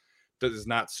blocks, is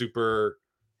not super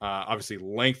obviously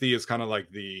lengthy is kind of like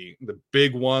the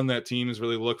big one that teams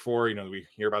really look for. We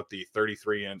hear about the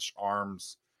 33-inch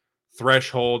arms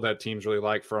threshold that teams really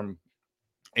like from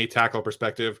a tackle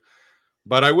perspective.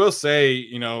 But I will say,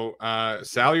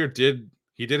 Salyer didn't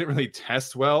really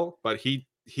test well, but he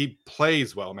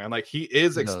plays well, man. Like he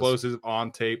is explosive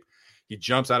on tape. He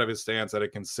jumps out of his stance at a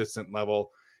consistent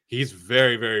level. He's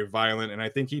very, very violent. And I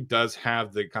think he does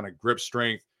have the kind of grip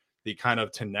strength, the kind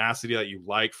of tenacity that you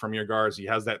like from your guards. He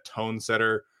has that tone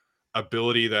setter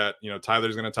ability that,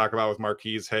 Tyler's going to talk about with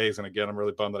Marquise Hayes. And again, I'm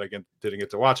really bummed that I didn't get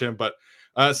to watch him, but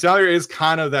Salyer is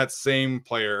kind of that same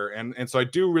player. And so I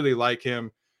do really like him.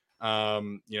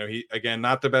 He, again,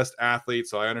 not the best athlete.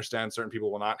 So I understand certain people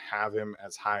will not have him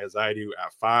as high as I do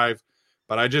at 5.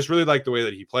 But I just really like the way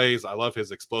that he plays. I love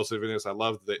his explosiveness. I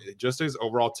love just his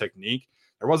overall technique.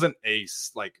 There wasn't a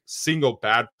single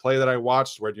bad play that I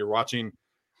watched where you're watching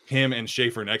him and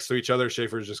Schaefer next to each other.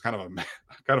 Schaefer is just kind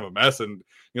of a mess. And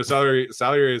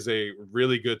Salyer is a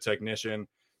really good technician,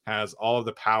 has all of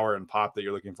the power and pop that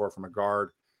you're looking for from a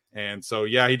guard. And so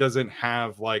yeah, he doesn't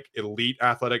have like elite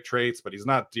athletic traits, but he's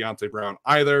not Deontay Brown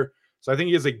either. So I think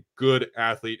he is a good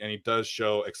athlete, and he does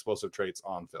show explosive traits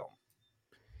on film.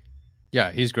 Yeah,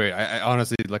 he's great. I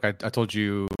honestly, like I told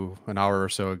you an hour or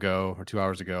so ago or 2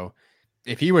 hours ago,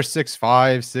 if he were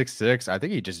 6'5", 6'6", I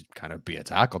think he'd just kind of be a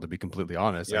tackle, to be completely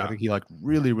honest. Yeah. I think he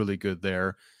really, really good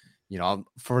there.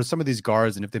 For some of these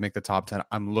guards, and if they make the top 10,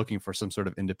 I'm looking for some sort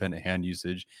of independent hand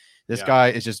usage. This guy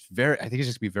is just I think he's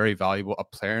just be very valuable.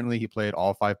 Apparently he played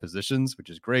all 5 positions, which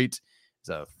is great. He's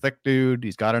a thick dude.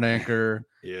 He's got an anchor.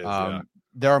 He is,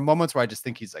 There are moments where I just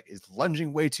think he's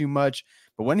lunging way too much.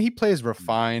 But when he plays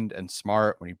refined and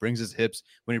smart, when he brings his hips,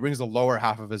 when he brings the lower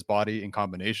half of his body in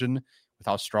combination with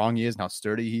how strong he is and how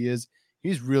sturdy he is,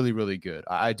 he's really, really good.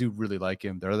 I do really like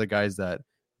him. There are the guys that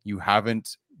you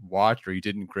haven't watched or you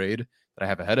didn't grade that I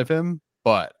have ahead of him,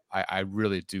 but I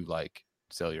really do like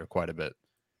Salyer quite a bit.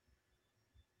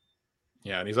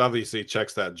 Yeah, and he's obviously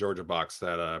checks that Georgia box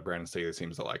that Brandon Staley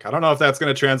seems to like. I don't know if that's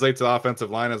going to translate to the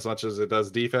offensive line as much as it does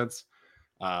defense,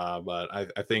 but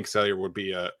I think Salyer would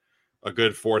be a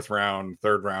good 4th round,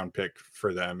 3rd round pick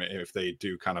for them if they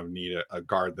do kind of need a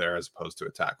guard there as opposed to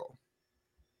a tackle.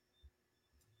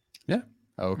 Yeah.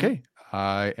 Okay.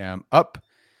 I am up.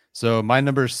 So my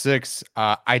number 6,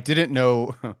 I didn't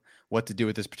know what to do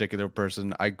with this particular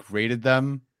person. I graded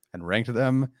them and ranked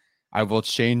them. I will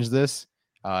change this.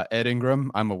 Ed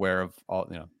Ingram, I'm aware of all,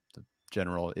 the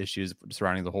general issues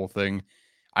surrounding the whole thing.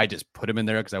 I just put him in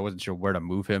there because I wasn't sure where to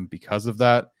move him because of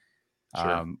that.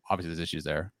 Sure. Obviously, there's issues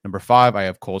there. Number 5, I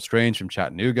have Cole Strange from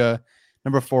Chattanooga.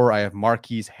 Number 4, I have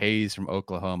Marquise Hayes from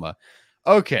Oklahoma.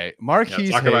 Okay,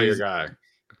 Marquise Talk about your Hayes guy.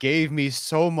 gave me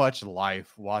so much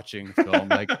life watching film.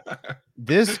 Like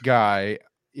this guy,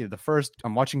 the first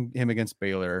I'm watching him against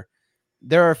Baylor.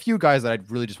 There are a few guys that I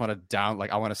really just want to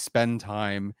I want to spend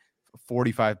time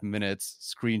 45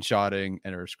 minutes screenshotting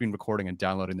or screen recording and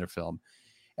downloading their film.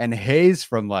 And Hayes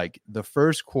from like the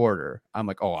first quarter, I'm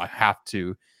like, oh, I have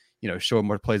to, show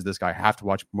more plays of this guy. I have to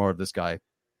watch more of this guy.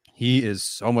 He is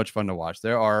so much fun to watch.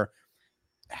 There are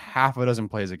half a dozen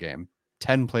plays a game,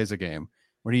 10 plays a game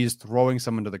when he's throwing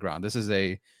someone to the ground. This is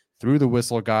a through the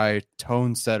whistle guy,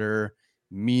 tone setter,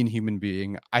 mean human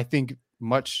being. I think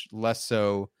much less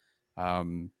so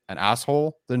an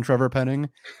asshole than Trevor Penning.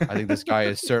 I think this guy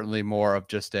is certainly more of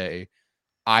just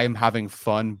I'm having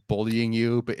fun bullying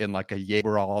you, but in like a yay,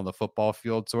 we're all on the football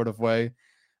field sort of way.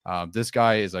 This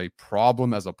guy is a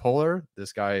problem as a puller.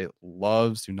 This guy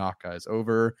loves to knock guys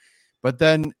over. But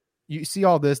then you see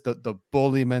all this, the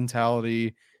bully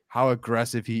mentality, how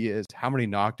aggressive he is, how many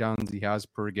knockdowns he has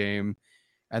per game.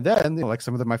 And then, like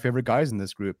some of my favorite guys in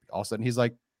this group, all of a sudden he's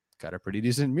like got a pretty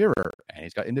decent mirror and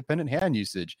he's got independent hand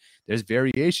usage. There's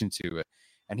variation to it.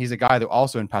 And he's a guy that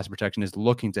also in pass protection is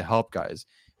looking to help guys.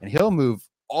 And he'll move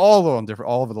all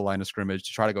over the line of scrimmage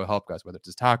to try to go help guys, whether it's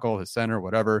his tackle, his center,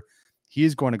 whatever.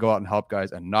 He's going to go out and help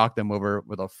guys and knock them over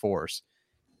with a force.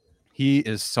 He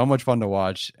is so much fun to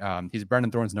watch. He's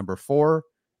Brandon Thorne's number 4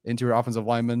 interior offensive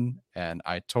lineman, and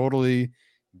I totally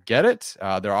get it.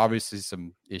 There are obviously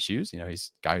some issues.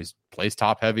 He's a guy who plays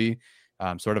top heavy,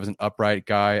 sort of as an upright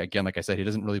guy. Again, like I said, he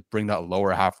doesn't really bring that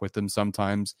lower half with him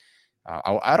sometimes. I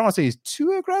don't want to say he's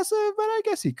too aggressive, but I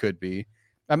guess he could be.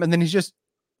 And then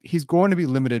he's going to be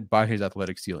limited by his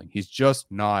athletic ceiling. He's just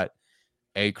not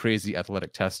a crazy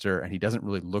athletic tester, and he doesn't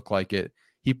really look like it.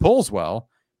 He pulls well,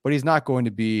 but he's not going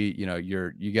to be,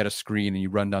 you get a screen and you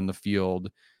run down the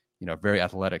field, very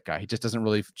athletic guy. He just doesn't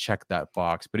really check that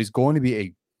box, but he's going to be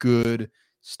a good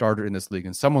starter in this league,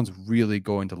 and someone's really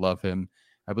going to love him.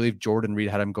 I believe Jordan Reed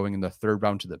had him going in the 3rd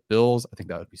round to the Bills. I think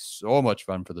that would be so much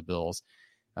fun for the Bills.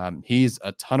 He's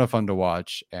a ton of fun to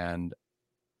watch, and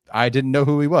I didn't know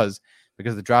who he was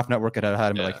because the Draft Network had him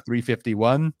at like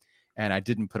 351, and I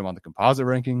didn't put him on the composite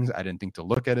rankings. I didn't think to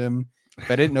look at him. If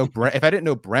I didn't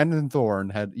know Brandon Thorne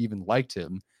had even liked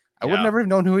him, I would never have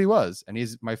known who he was. And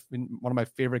he's one of my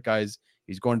favorite guys.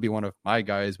 He's going to be one of my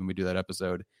guys when we do that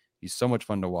episode. He's so much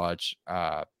fun to watch.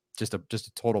 Just a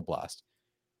total blast.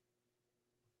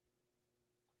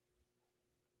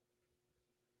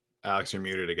 Alex, you're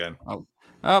muted again.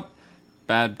 Oh,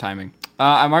 bad timing.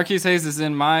 Marquise Hayes is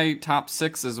in my top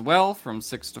 6 as well, from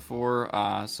 6 to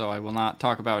 4. So I will not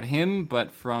talk about him,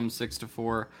 but from 6 to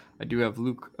 4, I do have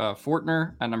Luke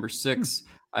Fortner at number 6.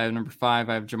 I have number 5.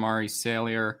 I have Jamari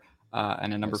Salier.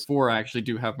 And at number 4, I actually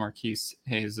do have Marquise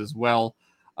Hayes as well.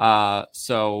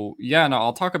 So yeah, no,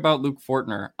 I'll talk about Luke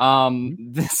Fortner.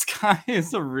 This guy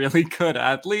is a really good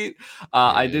athlete.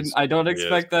 I don't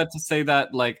expect that to say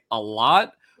that like a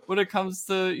lot when it comes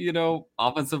to,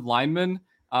 offensive linemen.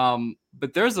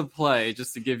 But there's a play,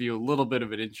 just to give you a little bit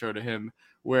of an intro to him,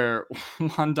 where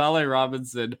Wandale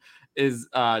Robinson is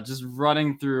just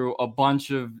running through a bunch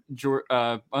of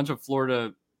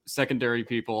Florida secondary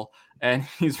people, and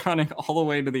he's running all the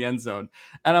way to the end zone.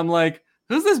 And I'm like,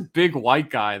 who's this big white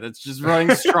guy that's just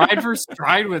running stride for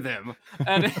stride with him?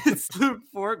 And it's Luke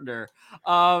Fortner.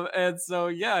 And so,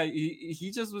 yeah,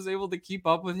 he just was able to keep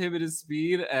up with him at his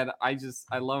speed. And I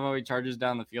love how he charges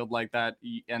down the field like that.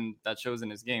 And that shows in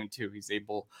his game too. He's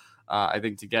able, I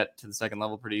think, to get to the second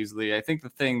level pretty easily. I think the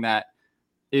thing that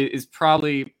is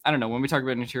probably, I don't know, when we talk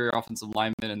about interior offensive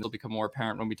linemen, and it'll become more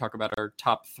apparent when we talk about our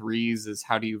top 3s, is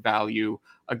how do you value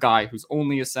a guy who's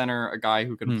only a center, a guy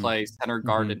who can play center,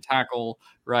 guard, and tackle,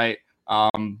 right?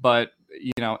 But,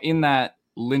 in that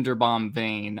Linderbaum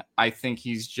vein, I think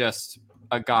he's just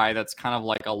a guy that's kind of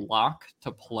like a lock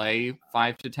to play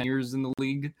 5 to 10 years in the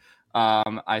league.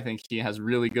 I think he has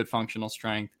really good functional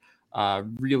strength,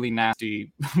 really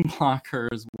nasty blocker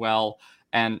as well,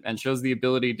 and shows the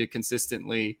ability to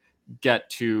consistently get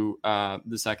to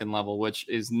the second level, which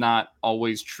is not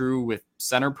always true with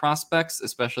center prospects,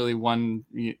 especially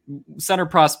center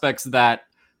prospects that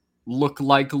look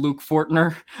like Luke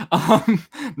Fortner.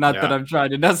 That I'm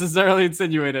trying to necessarily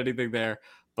insinuate anything there,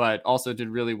 but also did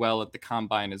really well at the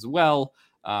combine as well.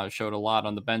 Showed a lot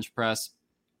on the bench press.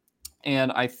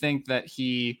 And I think that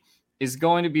he is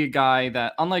going to be a guy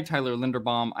that, unlike Tyler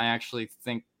Linderbaum, I actually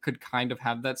think could kind of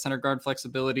have that center guard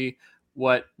flexibility.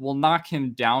 What will knock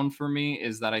him down for me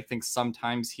is that I think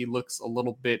sometimes he looks a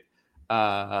little bit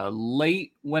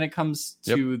late when it comes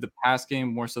to the pass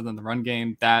game more so than the run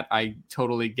game. That I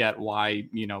totally get why,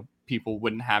 people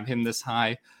wouldn't have him this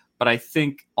high. But I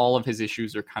think all of his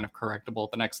issues are kind of correctable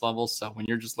at the next level. So when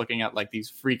you're just looking at like these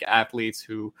freak athletes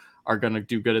who are going to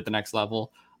do good at the next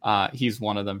level, he's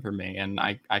one of them for me. And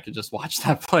I could just watch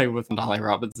that play with Dolly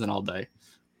Robinson all day.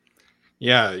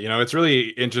 Yeah, it's really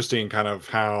interesting kind of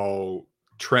how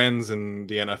trends in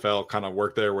the NFL kind of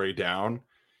work their way down.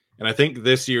 And I think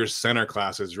this year's center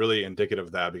class is really indicative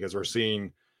of that, because we're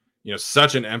seeing,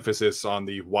 such an emphasis on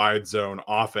the wide zone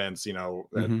offense.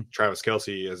 Travis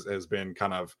Kelce has been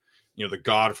kind of, the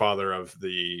godfather of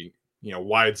the,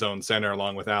 wide zone center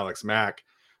along with Alex Mack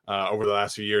over the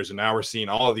last few years. And now we're seeing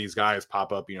all of these guys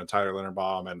pop up, Tyler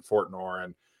Linderbaum and Fortnor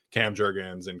and Cam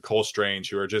Jurgens and Cole Strange,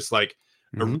 who are just like,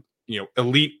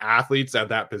 elite athletes at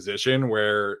that position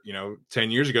where, 10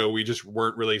 years ago, we just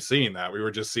weren't really seeing that. We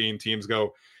were just seeing teams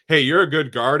go, hey, you're a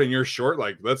good guard and you're short.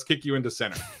 Like, let's kick you into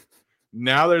center.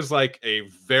 Now there's like a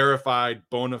verified,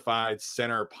 bona fide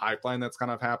center pipeline that's kind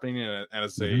of happening. And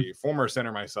as a former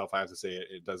center myself, I have to say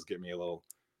it does get me a little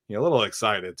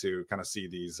excited to kind of see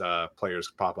these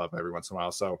players pop up every once in a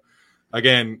while. So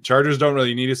again, Chargers don't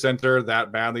really need a center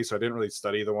that badly. So I didn't really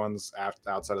study the ones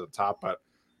outside of the top, but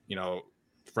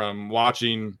from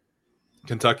watching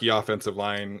Kentucky offensive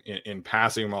line in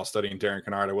passing while studying Darren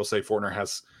Kennard, I will say Fortner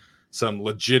has some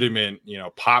legitimate,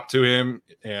 pop to him.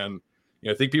 And,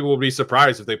 I think people will be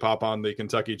surprised if they pop on the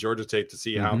Kentucky Georgia tape to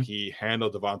see how he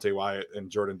handled Devontae Wyatt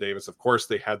and Jordan Davis. Of course,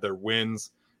 they had their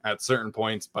wins at certain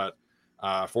points, but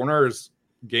Fortner's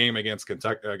game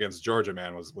against Georgia,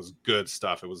 man, was good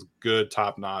stuff. It was good,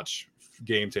 top-notch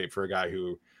game tape for a guy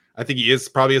who I think he is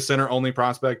probably a center-only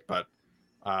prospect, but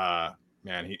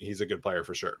man, he's a good player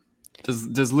for sure.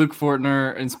 Does Luke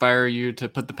Fortner inspire you to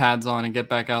put the pads on and get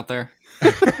back out there?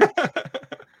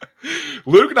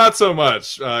 Luke, not so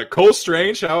much. Cole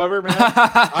Strange, however, man,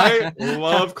 I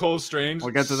love Cole Strange.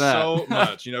 We'll get to that so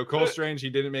much. Cole Strange, he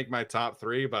didn't make my top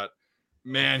 3, but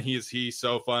man, he's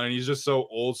so fun, and he's just so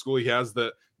old school. He has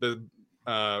the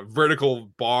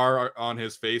vertical bar on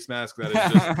his face mask that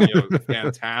is just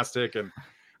fantastic. And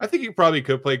I think he probably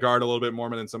could play guard a little bit more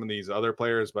than some of these other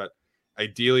players, but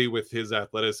ideally with his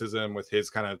athleticism, with his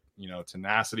kind of,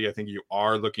 tenacity, I think you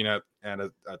are looking at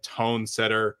a tone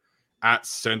setter at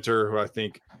center who I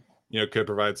think, could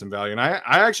provide some value. And I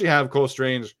actually have Cole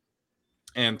Strange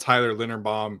and Tyler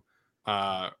Linderbaum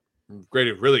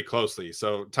graded really closely.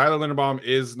 So Tyler Linderbaum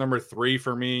is number 3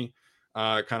 for me,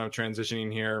 kind of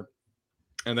transitioning here.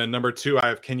 And then number 2, I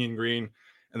have Kenyon Green.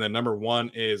 And then number 1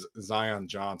 is Zion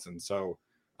Johnson. So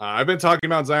I've been talking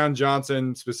about Zion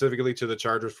Johnson specifically to the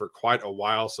Chargers for quite a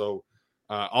while, so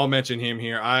I'll mention him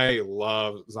here. I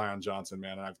love Zion Johnson,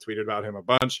 man, and I've tweeted about him a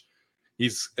bunch.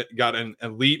 He's got an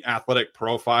elite athletic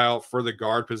profile for the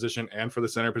guard position and for the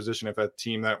center position. If a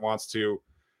team that wants to,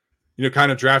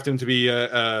 kind of draft him to be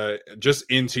a just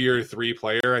interior 3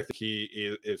 player, I think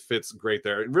it fits great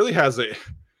there. It really has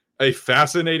a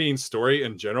fascinating story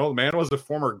in general. The man was a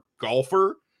former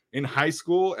golfer in high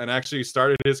school and actually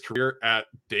started his career at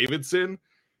Davidson,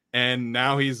 and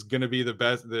now he's going to be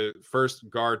the first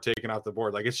guard taken off the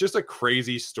board. Like, it's just a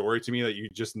crazy story to me that you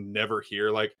just never hear.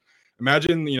 Like,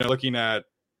 imagine, looking at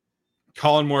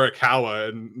Colin Morikawa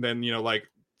and then, like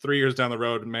 3 years down the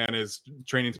road, man is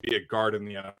training to be a guard in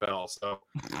the NFL. So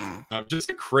just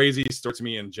a crazy story to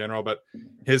me in general, but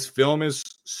his film is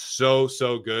so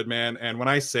good, man. And when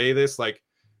I say this, like,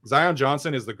 Zion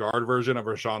Johnson is the guard version of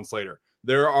Rashawn Slater.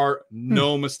 There are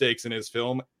no mistakes in his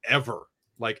film ever.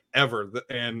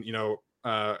 And,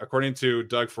 according to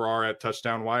Doug Farrar at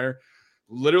Touchdown Wire,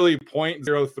 literally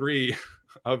 0.03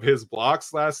 of his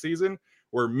blocks last season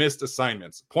were missed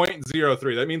assignments.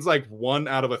 0.03. That means like 1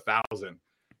 out of 1,000.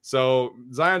 So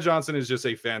Zion Johnson is just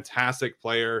a fantastic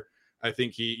player. I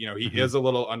think he is a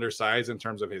little undersized in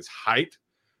terms of his height,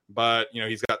 but,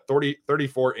 he's got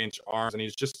 34-inch arms, and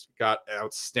he's just got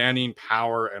outstanding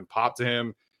power and pop to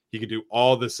him. He could do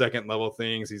all the second level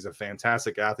things. He's a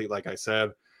fantastic athlete, like I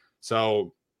said.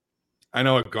 So I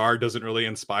know a guard doesn't really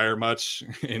inspire much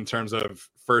in terms of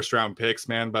first round picks,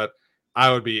 man, but I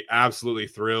would be absolutely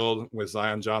thrilled with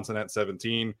Zion Johnson at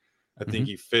 17. I think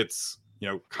he fits,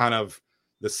 kind of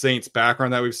the Saints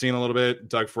background that we've seen a little bit.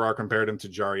 Doug Farrar compared him to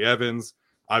Jari Evans.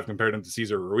 I've compared him to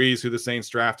Cesar Ruiz, who the Saints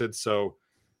drafted. So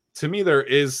to me, there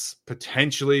is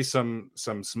potentially some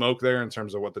smoke there in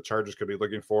terms of what the Chargers could be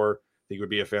looking for. He would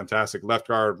be a fantastic left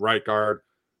guard, right guard,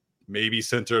 maybe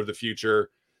center of the future.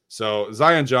 So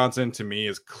Zion Johnson, to me,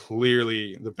 is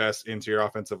clearly the best interior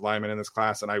offensive lineman in this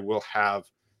class, and I will have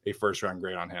a first-round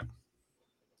grade on him.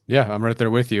 Yeah, I'm right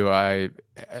there with you.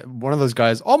 One of those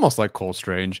guys, almost like Cole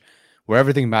Strange, where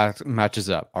everything matches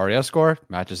up. RAS score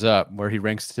matches up. Where he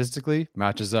ranks statistically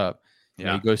matches up. Yeah.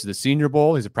 When he goes to the Senior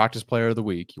Bowl, he's a practice player of the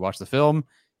week. You watch the film,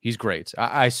 he's great.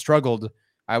 I struggled.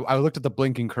 I looked at the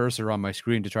blinking cursor on my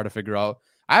screen to try to figure out.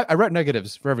 I write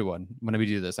negatives for everyone when we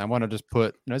do this. I want to just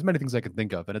put as many things I can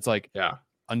think of, and it's like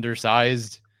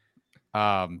undersized,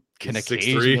 can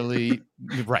occasionally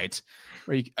right,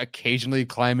 where he, occasionally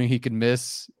climbing he can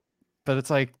miss, but it's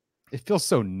like it feels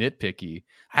so nitpicky.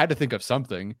 I had to think of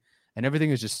something, and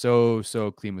everything is just so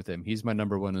clean with him. He's my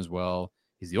number one as well.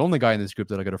 He's the only guy in this group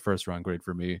that I got a first round grade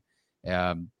for me.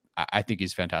 I think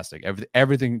he's fantastic.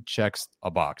 Everything checks a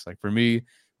box. Like for me,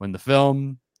 when the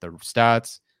film, the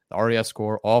stats, the RAS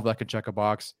score, all of that can check a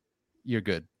box, you're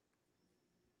good.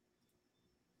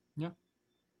 Yeah.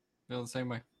 Feel the same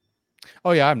way.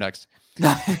 Oh yeah, I'm next.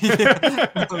 I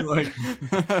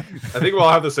think we'll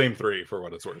have the same three for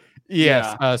what it's worth.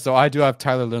 Yes. Yeah. So I do have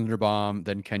Tyler Linderbaum,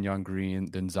 then Kenyon Green,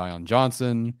 then Zion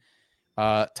Johnson.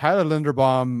 Tyler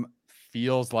Linderbaum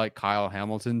feels like Kyle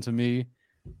Hamilton to me,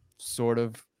 sort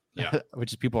of. Yeah.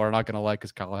 Which people are not going to like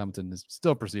because Kyle Hamilton is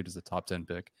still perceived as a top 10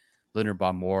 pick.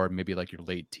 Linderbaum more, maybe like your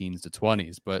late teens to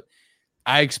 20s. But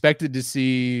I expected to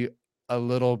see a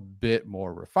little bit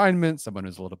more refinement, someone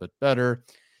who's a little bit better.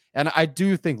 And I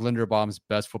do think Linderbaum's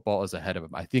best football is ahead of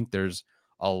him. I think there's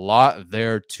a lot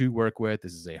there to work with.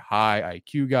 This is a high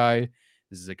IQ guy.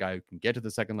 This is a guy who can get to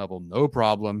the second level, no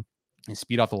problem. His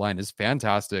speed off the line is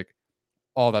fantastic.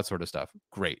 All that sort of stuff.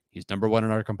 Great. He's number one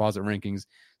in our composite rankings.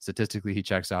 Statistically, he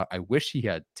checks out. I wish he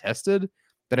had tested,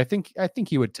 but I think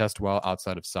he would test well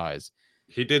outside of size.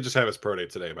 He did just have his pro day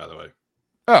today, by the way.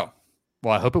 Oh,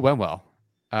 well, I hope it went well.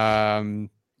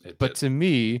 But to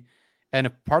me,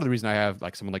 and part of the reason I have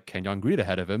like someone like Kenyon Green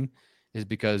ahead of him is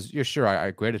because you're sure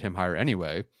I graded him higher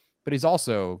anyway, but he's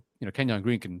also, Kenyon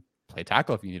Green can play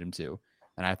tackle if you need him to.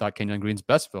 And I thought Kenyon Green's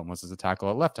best film was as a tackle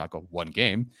at left tackle. One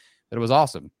game, but it was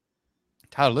awesome.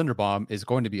 Tyler Linderbaum is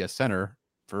going to be a center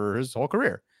for his whole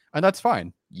career, and that's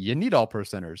fine. You need all-pro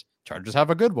centers. Chargers have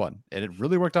a good one, and it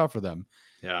really worked out for them.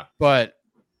 Yeah. But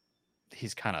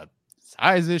he's kind of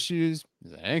size issues,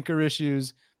 there's anchor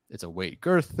issues. It's a weight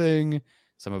girth thing.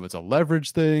 Some of it's a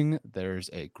leverage thing. There's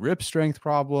a grip strength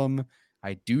problem.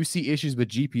 I do see issues with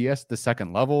GPS at the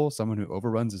second level, someone who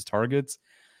overruns his targets.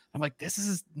 I'm like, this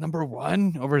is number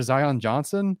one over Zion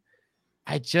Johnson.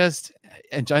 And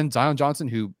Zion Johnson,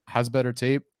 who has better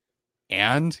tape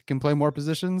and can play more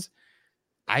positions.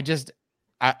 I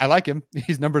like him.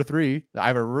 He's number 3. I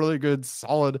have a really good,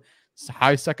 solid,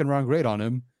 high second round grade on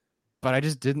him, but I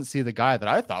just didn't see the guy that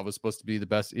I thought was supposed to be the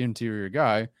best interior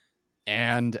guy.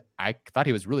 And I thought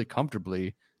he was really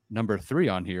comfortably number 3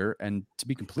 on here. And to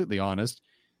be completely honest,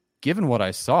 given what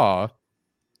I saw,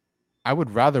 I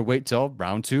would rather wait till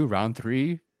round 2, round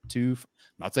 3 to, I'm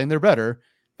not saying they're better,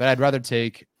 but I'd rather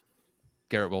take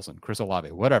Garrett Wilson, Chris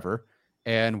Olave, whatever,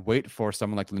 and wait for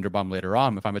someone like Linderbaum later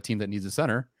on if I'm a team that needs a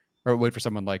center, or wait for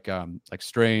someone like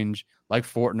Strange, like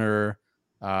Fortner,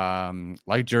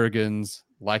 like Juergens,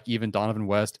 like even Donovan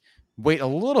West. Wait a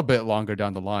little bit longer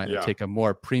down the line and take a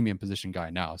more premium position guy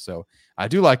now. So I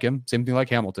do like him. Same thing like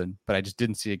Hamilton, but I just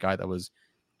didn't see a guy that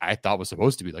I thought was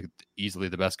supposed to be like easily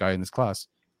the best guy in this class.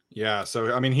 Yeah,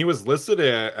 so I mean, he was listed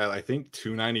at I think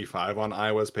 295 on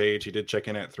Iowa's page. He did check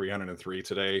in at 303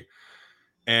 today,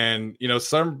 and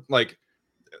some like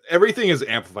everything is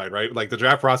amplified, right? Like the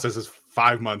draft process is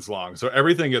 5 months long, so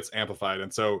everything gets amplified,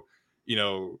 and so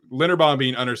Linderbaum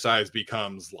being undersized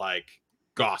becomes like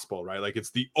gospel, right? Like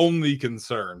it's the only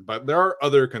concern, but there are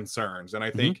other concerns, and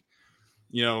I think.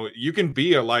 You can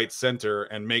be a light center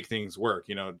and make things work.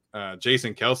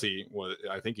 Jason Kelsey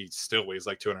I think he still weighs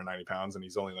like 290 pounds and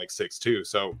he's only like 6'2".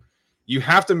 So you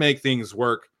have to make things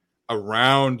work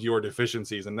around your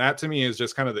deficiencies. And that to me is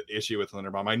just kind of the issue with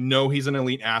Linderbaum. I know he's an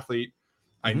elite athlete.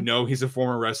 Mm-hmm. I know he's a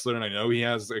former wrestler and I know he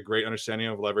has a great understanding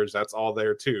of leverage. That's all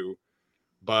there too.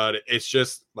 But it's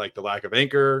just like the lack of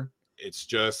anchor. It's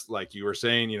just like you were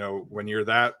saying, when you're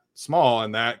that small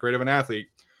and that great of an athlete,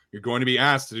 you're going to be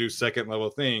asked to do second level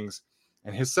things,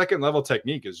 and his second level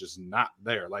technique is just not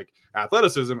there. Like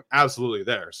athleticism, absolutely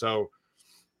there. So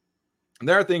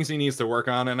there are things he needs to work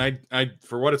on. And I,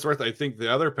 for what it's worth, I think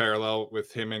the other parallel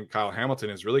with him and Kyle Hamilton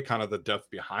is really kind of the depth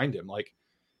behind him. Like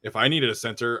if I needed a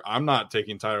center, I'm not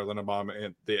taking Tyler Linderbaum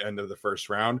at the end of the first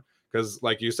round because,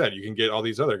 like you said, you can get all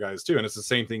these other guys too. And it's the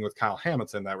same thing with Kyle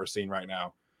Hamilton that we're seeing right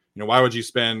now. Why would you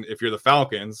spend, if you're the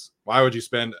Falcons, why would you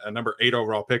spend a number 8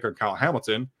 overall pick on Kyle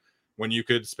Hamilton when you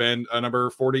could spend a number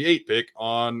 48 pick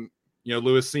on,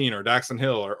 Lewis Cine or Daxton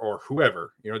Hill or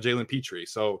whoever, Jalen Petrie.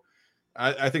 So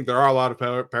I think there are a lot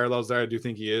of parallels there. I do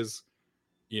think he is,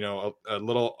 a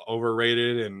little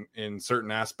overrated in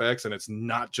certain aspects, and it's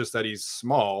not just that he's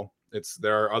small.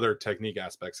 There are other technique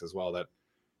aspects as well that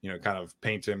kind of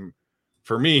paint him.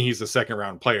 For me, he's a second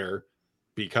round player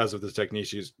because of the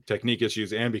technique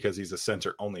issues, and because he's a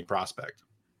center only prospect.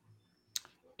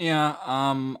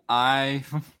 Yeah,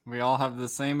 we all have the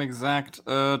same exact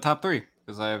top three,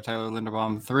 because I have Tyler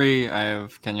Linderbaum 3, I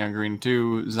have Kenyon Green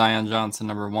 2, Zion Johnson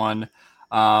number 1.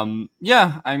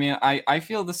 Yeah, I mean, I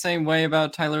feel the same way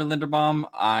about Tyler Linderbaum.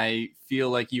 I feel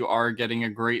like you are getting a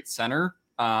great center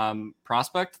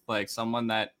prospect, like someone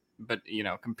that, but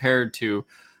compared to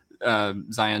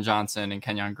Zion Johnson and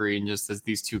Kenyon Green, just as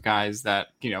these two guys that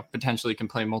potentially can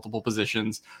play multiple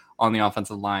positions on the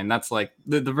offensive line. That's like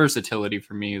the versatility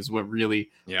for me is what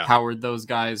really powered those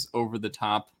guys over the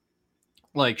top.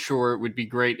 Like, sure, it would be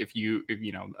great if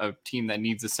a team that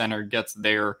needs a center gets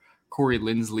their Corey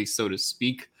Linsley, so to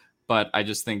speak. But I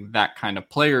just think that kind of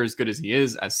player, as good as he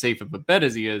is, as safe of a bet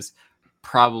as he is,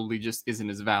 probably just isn't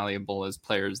as valuable as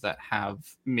players that have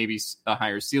maybe a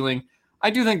higher ceiling. I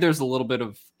do think there's a little bit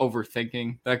of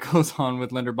overthinking that goes on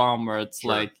with Linderbaum, where it's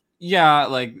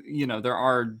there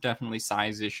are definitely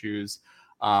size issues.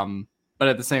 But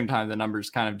at the same time, the numbers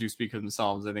kind of do speak for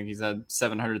themselves. I think he's had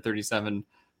 737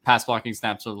 pass blocking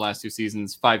snaps over the last 2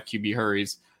 seasons, 5 QB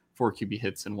hurries, 4 QB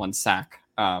hits, and 1 sack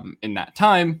in that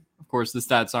time. Of course, the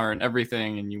stats aren't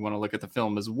everything, and you want to look at the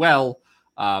film as well.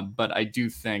 But I do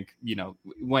think,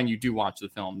 when you do watch the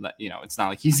film, that, it's not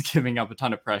like he's giving up a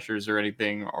ton of pressures or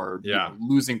anything, or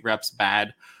losing reps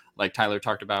bad, like Tyler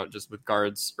talked about just with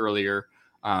guards earlier.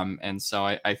 And so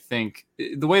I think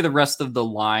the way the rest of the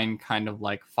line kind of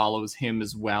like follows him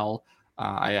as well,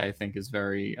 I think is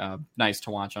very nice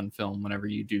to watch on film whenever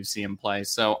you do see him play.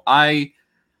 So I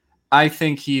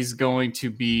think he's going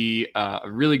to be a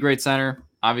really great center.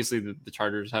 Obviously, the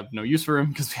Chargers have no use for him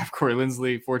because we have Corey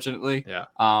Linsley, fortunately. Yeah.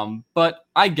 But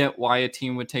I get why a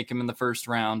team would take him in the first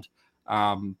round.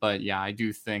 But yeah, I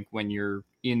do think when you're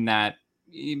in that,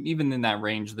 even in that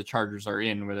range the Chargers are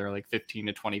in, where they're like 15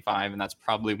 to 25, and that's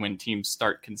probably when teams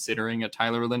start considering a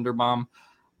Tyler Linderbaum,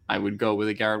 I would go with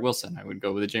a Garrett Wilson. I would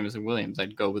go with a Jameson Williams.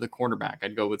 I'd go with a cornerback.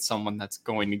 I'd go with someone that's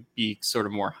going to be sort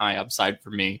of more high upside for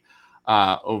me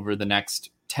over the next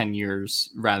 10 years,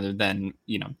 rather than,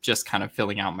 just kind of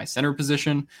filling out my center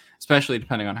position, especially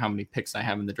depending on how many picks I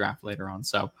have in the draft later on.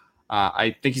 So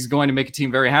I think he's going to make a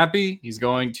team very happy. He's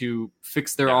going to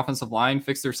fix their offensive line,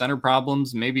 fix their center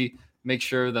problems, maybe make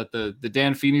sure that the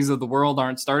Dan Feeneys of the world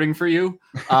aren't starting for you.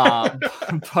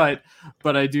 But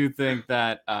I do think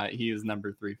that he is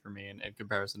number 3 for me in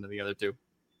comparison to the other two.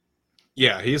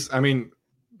 Yeah,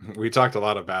 we talked a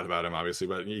lot of bad about him, obviously,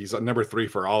 but he's number 3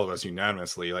 for all of us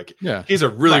unanimously. Like, he's a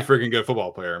really freaking good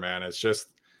football player, man. It's just,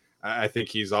 I think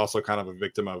he's also kind of a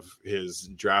victim of his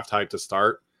draft hype to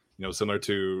start, similar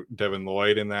to Devin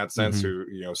Lloyd in that sense, who,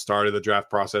 started the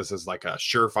draft process as like a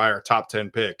surefire top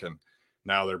 10 pick. And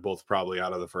now they're both probably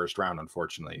out of the first round,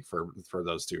 unfortunately, for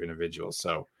those two individuals.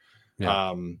 So,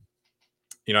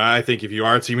 I think if you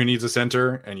are a team who needs a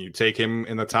center and you take him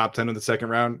in the top 10 of the second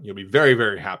round, you'll be very,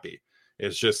 very happy.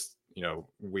 It's just,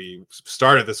 we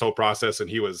started this whole process and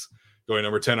he was going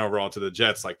number 10 overall to the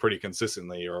Jets, like pretty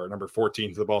consistently, or number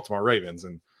 14 to the Baltimore Ravens.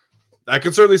 And that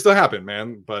could certainly still happen,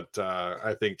 man. But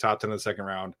I think top 10 of the second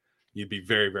round, you'd be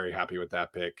very, very happy with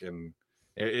that pick. And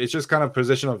it's just kind of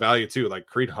positional value too. Like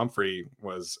Creed Humphrey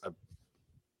was a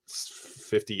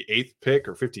 58th pick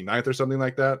or 59th or something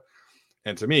like that.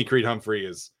 And to me, Creed Humphrey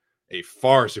is a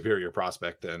far superior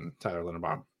prospect than Tyler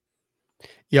Linderbaum.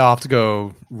 Yeah, I'll have to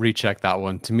go recheck that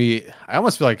one. To me, I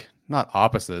almost feel like not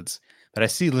opposites, but I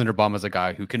see Linderbaum as a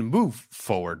guy who can move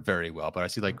forward very well. But I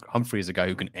see like Humphrey as a guy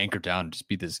who can anchor down and just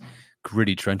be this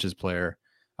gritty trenches player.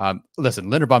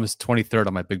 Listen, Linderbaum is 23rd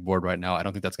on my big board right now. I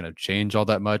don't think that's going to change all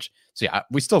that much. So yeah,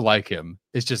 we still like him.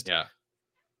 It's just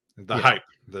the hype,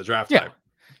 the draft hype.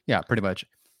 Yeah, pretty much.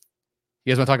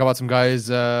 You guys want to talk about some guys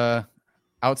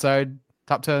outside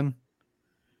top 10?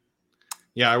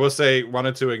 Yeah, I will say,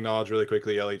 wanted to acknowledge really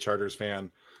quickly, LA Chargers fan.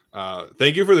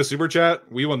 Thank you for the super chat.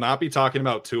 We will not be talking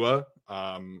about Tua.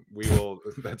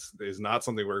 That is not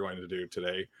something we're going to do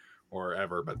today or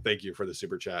ever, but thank you for the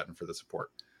super chat and for the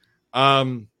support.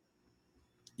 Outside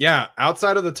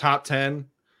of the top 10,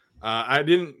 I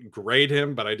didn't grade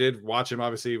him, but I did watch him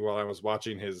obviously while I was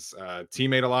watching his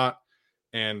teammate a lot.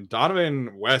 And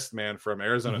Donovan West, man, from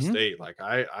Arizona State, like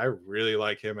I really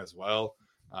like him as well.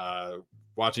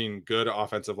 Watching good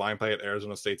offensive line play at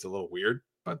Arizona State's a little weird,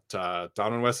 but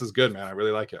Donovan West is good, man. I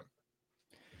really like him.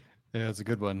 Yeah, it's a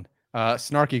good one.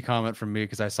 Snarky comment from me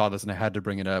because I saw this and I had to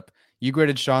bring it up. You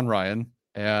graded Sean Ryan.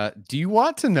 Do you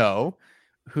want to know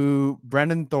who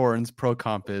Brandon Thorne's pro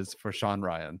comp is for Sean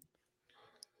Ryan.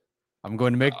 I'm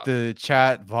going to make the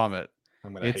chat vomit.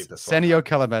 I'm going to hate this Senio one.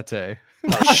 Kelemete.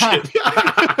 Oh, shit.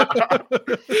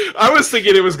 I was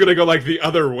thinking it was going to go like the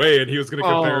other way and he was going to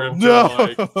compare him to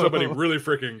like somebody really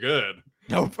freaking good.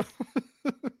 Nope.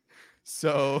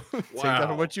 So take that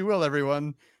for what you will,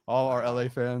 everyone. All our LA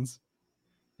fans.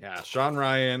 Yeah, Sean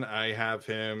Ryan, I have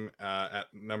him at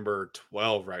number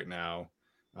 12 right now.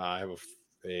 I have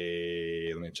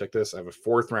let me check this. I have a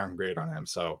 4th round grade on him.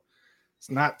 So it's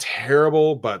not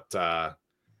terrible, but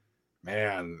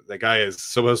man, the guy is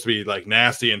supposed to be like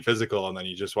nasty and physical, and then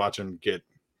you just watch him get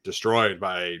destroyed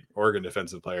by Oregon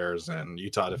defensive players and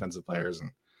Utah defensive players,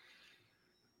 and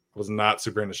was not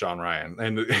super into Sean Ryan.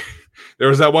 And there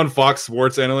was that one Fox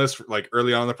Sports analyst like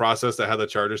early on in the process that had the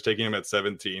Chargers taking him at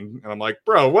 17, and I'm like,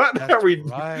 bro, what are we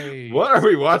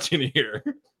watching here?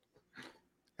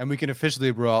 And we can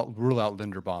officially rule out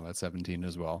Linderbaum at 17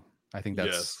 as well. I think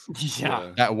that's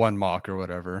that one mock or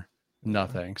whatever. No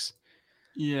thanks.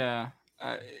 Yeah.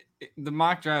 The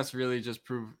mock drafts really just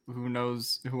prove who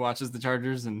watches the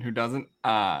Chargers and who doesn't.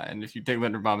 And if you take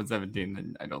Linderbaum at 17,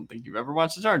 then I don't think you've ever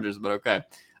watched the Chargers, but okay.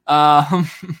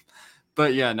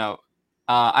 But yeah, no.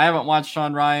 I haven't watched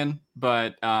Sean Ryan,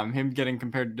 but him getting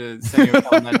compared to Senio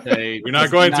Kelemete, we're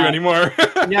not going to anymore.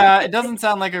 Yeah, it doesn't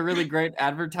sound like a really great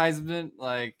advertisement.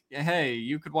 Like, hey,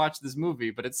 you could watch this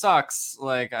movie, but it sucks.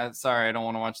 Like, sorry, I don't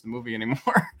want to watch the movie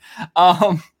anymore.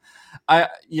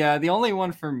 The only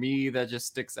one for me that just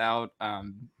sticks out,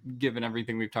 given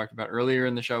everything we've talked about earlier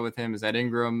in the show with him, is Ed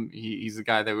Ingram. He's a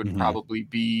guy that would probably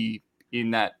be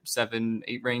in that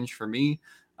 7-8 range for me.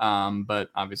 But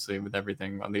obviously with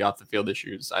everything on the off the field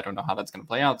issues, I don't know how that's going to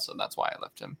play out. So that's why I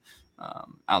left him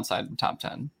outside the top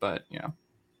 10. But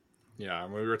yeah,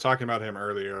 when we were talking about him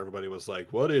earlier, everybody was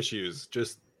like, "What issues?"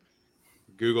 Just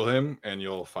Google him, and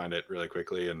you'll find it really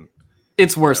quickly. And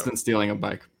it's worse than stealing a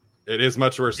bike. It is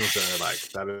much worse than stealing a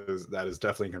bike. That is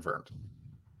definitely confirmed.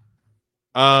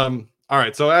 All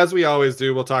right. So as we always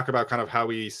do, we'll talk about kind of how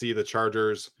we see the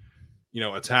Chargers,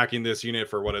 attacking this unit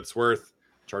for what it's worth.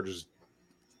 Chargers,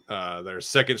 their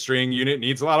second string unit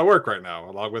needs a lot of work right now,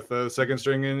 along with the second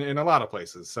string in a lot of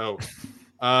places. So,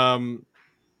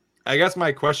 I guess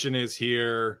my question is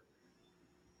here: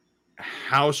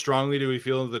 how strongly do we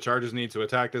feel the Chargers need to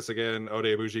attack this again? Ode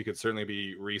Abuji could certainly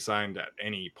be re-signed at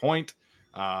any point.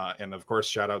 And of course,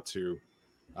 shout out to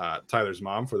Tyler's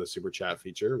mom for the super chat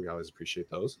feature. We always appreciate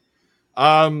those.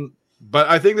 But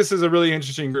I think this is a really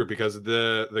interesting group because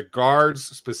the guards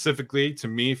specifically, to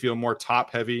me, feel more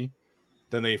top heavy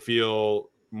than they feel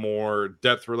more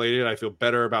depth related. I feel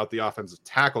better about the offensive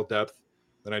tackle depth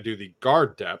than I do the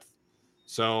guard depth.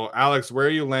 So Alex, where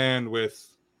you land with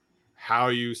how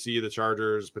you see the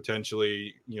Chargers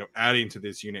potentially, adding to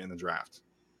this unit in the draft?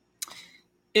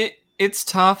 It's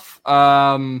tough.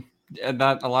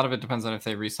 That a lot of it depends on if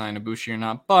they re-sign Ibushi or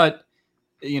not. But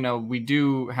we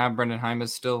do have Brendan Hymas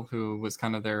still, who was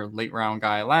kind of their late round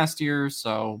guy last year.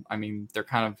 So I mean, they're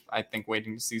kind of, I think,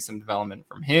 waiting to see some development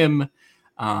from him.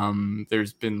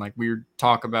 There's been like weird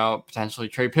talk about potentially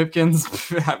Trey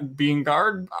Pipkins being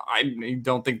guard. I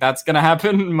don't think that's going to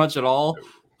happen much at all.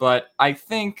 But I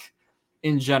think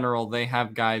in general they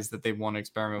have guys that they want to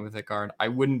experiment with at guard. I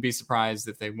wouldn't be surprised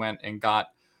if they went and got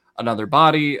another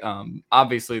body.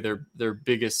 Obviously their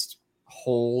biggest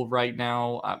hole right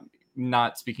now,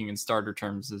 not speaking in starter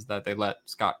terms, is that they let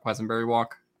Scott Quesenberry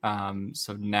walk.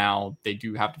 So now they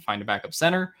do have to find a backup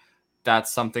center.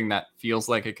 That's something that feels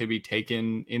like it could be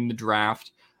taken in the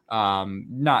draft.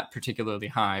 Not particularly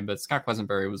high, but Scott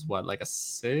Quesenberry was like a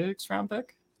 6th round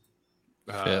pick?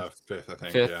 Fifth, I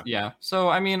think. Fifth, yeah. So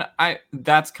I mean,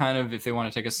 that's kind of, if they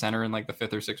want to take a center in like the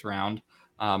 5th or 6th round,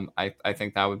 I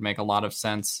think that would make a lot of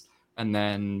sense. And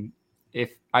then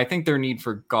I think their need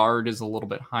for guard is a little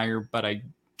bit higher, but I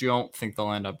don't think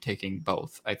they'll end up taking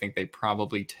both. I think they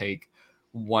probably take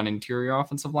one interior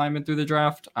offensive lineman through the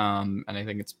draft. And I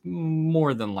think it's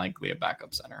more than likely a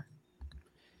backup center.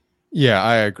 Yeah,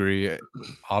 I agree.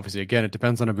 Obviously, again, it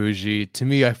depends on Abuji. To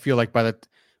me, I feel like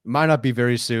might not be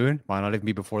very soon, might not even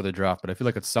be before the draft, but I feel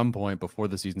like at some point before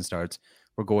the season starts,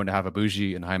 we're going to have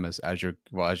Abuji and Hymas as your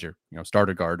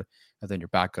starter guard, and then your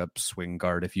backup swing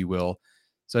guard, if you will.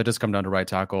 So it does come down to right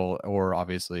tackle or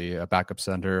obviously a backup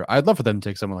center. I'd love for them to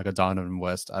take someone like a Donovan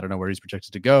West. I don't know where he's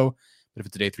projected to go, but if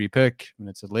it's a day 3 pick and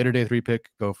it's a later day 3 pick,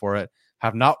 go for it.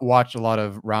 Have not watched a lot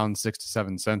of round 6 to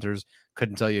 7 centers.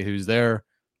 Couldn't tell you who's there,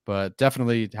 but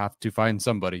definitely have to find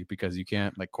somebody because you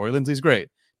can't, like Corey Lindsey's great,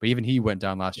 but even he went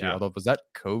down last year. Although, was that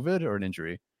COVID or an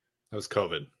injury? That was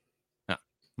COVID. Yeah,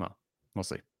 well, we'll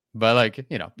see. But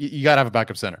you got to have a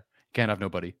backup center. Can't have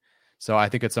nobody. So I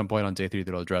think at some point on day 3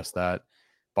 they'll address that,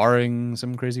 barring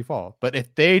some crazy fall. But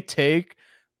if they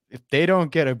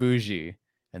don't get a bougie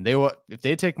and if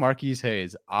they take Marquise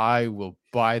Hayes, I will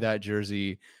buy that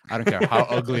jersey. I don't care how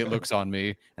ugly it looks on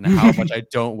me and how much I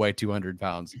don't weigh 200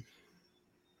 pounds.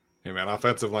 Hey man,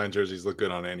 offensive line jerseys look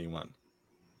good on anyone.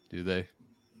 Do they?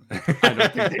 I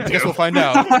don't think they do. Guess we'll find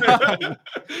out.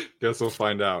 Guess we'll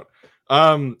find out.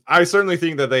 I certainly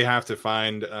think that they have to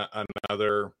find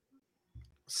another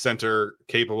center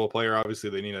capable player. Obviously,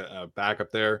 they need a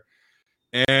backup there.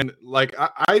 And like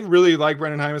I really like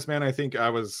Brendan Hymas, man. I think I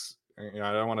was,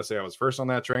 I don't want to say I was first on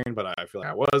that train, but I feel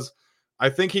like I was. I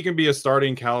think he can be a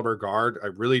starting caliber guard. I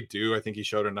really do. I think he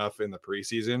showed enough in the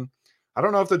preseason. I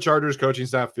don't know if the Chargers coaching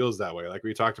staff feels that way. Like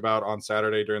we talked about on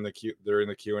Saturday during the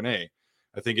Q&A.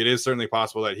 I think it is certainly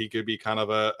possible that he could be kind of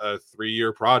a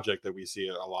 3-year project that we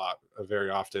see very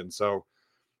often. So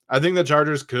I think the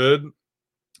Chargers could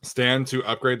stand to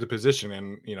upgrade the position,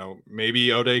 and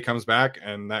maybe O'Day comes back,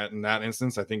 and that in that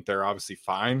instance, I think they're obviously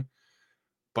fine.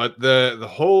 But the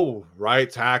whole right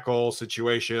tackle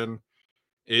situation,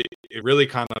 it really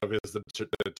kind of is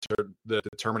the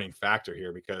determining factor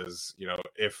here, because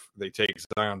if they take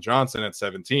Zion Johnson at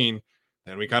 17,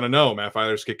 then we kind of know Matt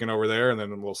Filer's kicking over there, and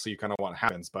then we'll see kind of what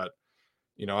happens. But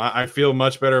I feel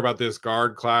much better about this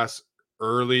guard class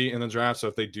early in the draft. So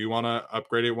if they do want to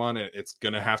upgrade it it's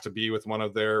going to have to be with one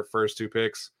of their first 2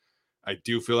 picks. I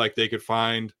do feel like they could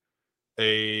find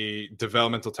a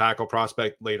developmental tackle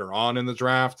prospect later on in the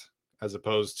draft, as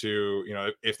opposed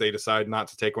to, if they decide not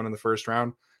to take one in the first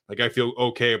round. Like I feel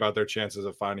okay about their chances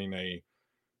of finding a,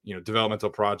 developmental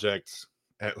project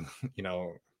at,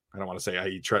 I don't want to say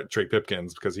I.e. Trey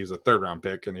Pipkins, because he was a 3rd round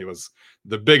pick and he was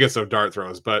the biggest of dart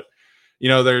throws. But,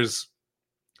 there's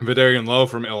Vidarian Lowe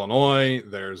from Illinois.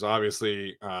 There's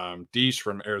obviously Deesh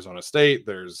from Arizona State.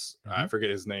 There's, I forget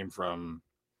his name, from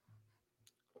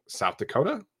South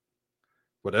Dakota.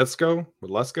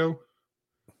 Woodlesko.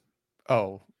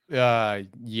 Oh,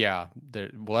 yeah.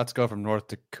 Let's go from North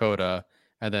Dakota,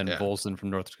 and then Volson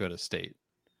from North Dakota State.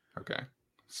 Okay.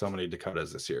 So many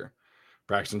Dakotas this year.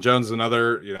 Braxton Jones is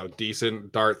another,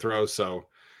 decent dart throw. So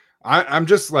I'm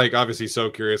just like obviously so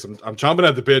curious. I'm chomping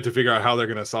at the bit to figure out how they're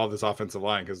going to solve this offensive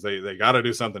line, because they got to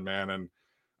do something, man. And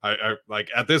I like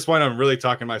at this point, I'm really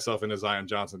talking myself into Zion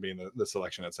Johnson being the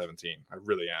selection at 17. I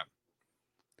really am.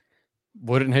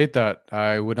 Wouldn't hate that.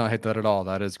 I would not hate that at all.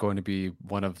 That is going to be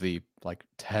one of the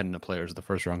 10 players of the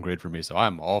first round grade for me. So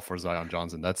I'm all for Zion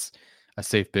Johnson. That's a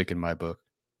safe pick in my book.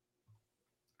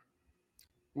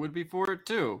 Would be for it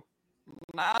too.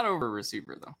 Not over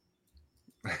receiver though.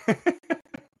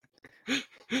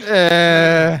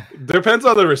 Depends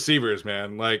on the receivers,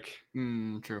 man.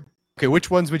 True. Okay, which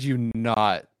ones would you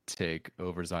not take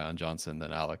over Zion Johnson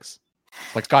then, Alex?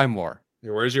 Like Sky Moore.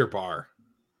 Where's your bar?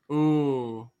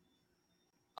 Ooh.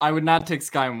 I would not take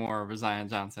Sky Moore over Zion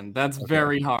Johnson. That's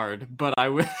very hard, but I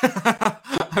would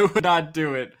I would not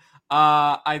do it.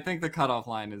 I think the cutoff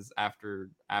line is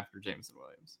after Jameson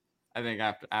Williams. I think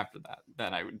after that,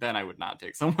 then I would not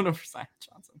take someone over Zion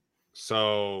Johnson.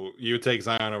 So you would take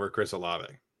Zion over Chris Olave?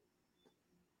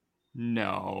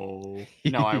 No,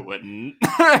 I wouldn't.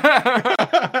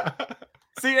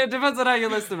 See, it depends on how you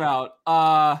list them out.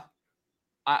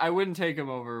 I wouldn't take him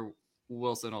over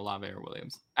Wilson, Olave, or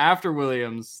Williams. After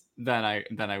Williams, then I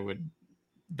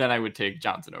would take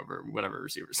Johnson over whatever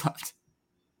receivers left.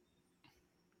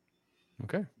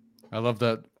 Okay. I love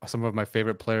that some of my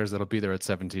favorite players that'll be there at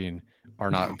 17 are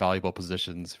not valuable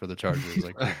positions for the Chargers.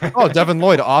 Like, oh, Devin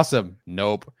Lloyd, awesome.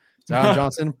 Nope. Zion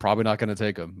Johnson, probably not going to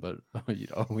take him, but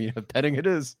betting it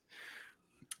is.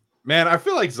 Man, I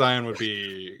feel like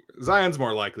Zion's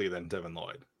more likely than Devin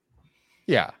Lloyd.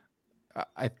 Yeah.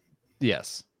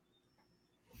 Yes.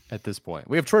 At this point,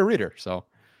 we have Troy Reader, so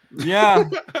yeah.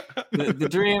 The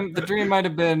dream might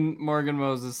have been Morgan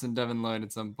Moses and Devin Lloyd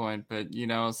at some point, but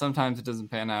sometimes it doesn't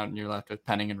pan out and you're left with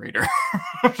Penning and Reader.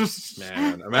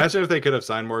 Man, imagine if they could have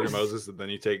signed Morgan Moses and then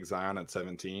you take Zion at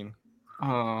 17.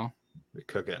 Oh, you're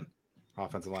cooking.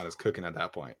 Offensive line is cooking at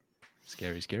that point.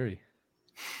 Scary.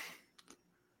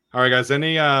 All right, guys.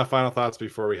 Any final thoughts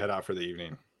before we head out for the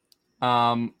evening?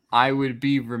 I would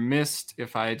be remiss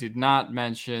if I did not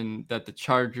mention that the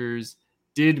Chargers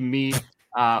did meet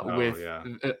with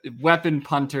weapon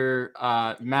punter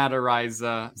Matt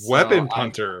Araiza. Weapon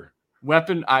punter.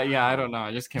 I don't know.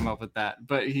 I just came up with that.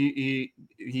 But he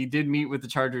did meet with the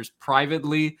Chargers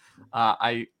privately.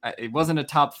 It wasn't a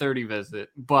top 30 visit,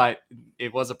 but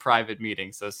it was a private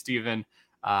meeting. So Steven,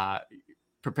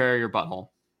 prepare your butthole.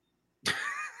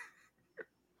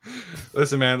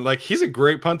 Listen, man, like he's a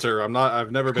great punter.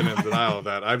 I've never been in denial of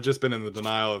that. I've just been in the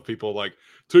denial of people like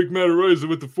take Matt Araiza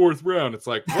with the 4th round. It's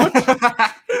like,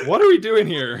 what? What are we doing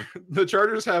here? The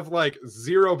Chargers have like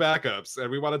 0 backups, and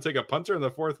we want to take a punter in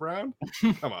the 4th round?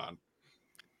 Come on.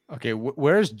 Okay,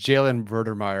 where's Jalen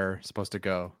Verdermeyer supposed to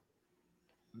go?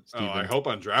 Steven? Oh, I hope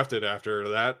undrafted after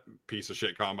that piece of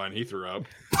shit combine he threw up.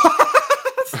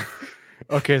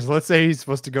 Okay, so let's say he's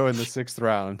supposed to go in the 6th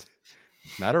round.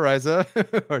 Matt Araiza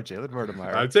or Jalen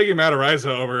Verdermeyer? I'm taking Matt Araiza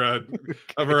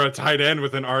over a tight end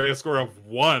with an RAS score of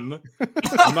 1.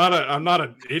 I'm not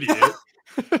an idiot.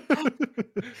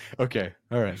 Okay,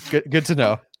 all right, good to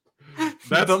know.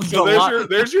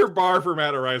 There's your bar for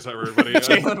Matt Araiza, everybody.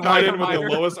 Tight end with the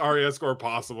lowest RAS score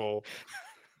possible.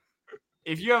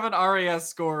 If you have an RAS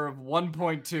score of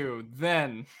 1.2,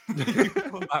 then you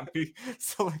will not be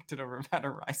selected over Matt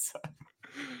Araiza.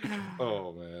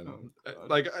 Oh man.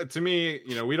 Like to me,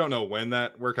 we don't know when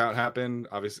that workout happened.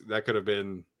 Obviously that could have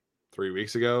been 3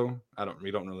 weeks ago.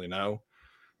 We don't really know.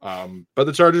 But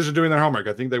the Chargers are doing their homework.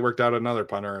 I think they worked out another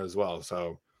punter as well.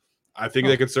 So I think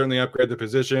they could certainly upgrade the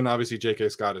position. Obviously J.K.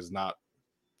 Scott is not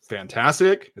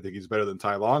fantastic. I think he's better than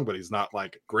Ty Long, but he's not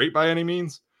like great by any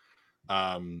means.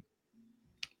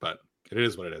 But it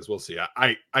is what it is. We'll see.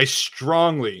 I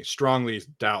strongly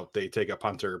doubt they take a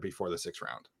punter before the 6th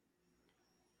round.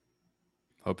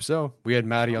 Hope so. We had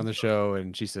Maddie on the show,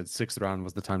 and she said 6th round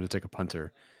was the time to take a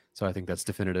punter. So I think that's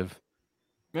definitive.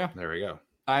 Yeah. There we go.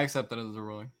 I accept that as a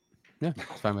ruling. Yeah,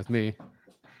 it's fine with me.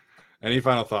 Any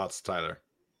final thoughts, Tyler?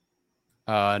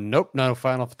 Nope, no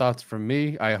final thoughts from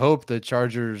me. I hope the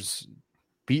Chargers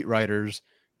beat writers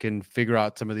can figure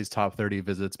out some of these top 30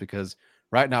 visits, because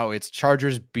right now it's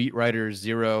Chargers beat writers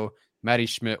 0, Matty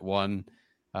Schmidt 1.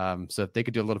 So if they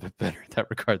could do a little bit better in that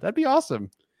regard, that'd be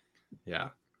awesome. Yeah.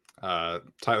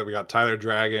 We got Tyler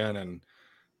Dragon and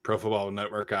Pro Football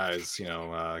Network guys,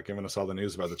 giving us all the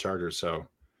news about the Chargers. So,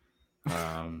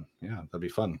 yeah, that'd be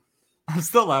fun. I'm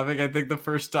still laughing. I think the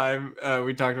first time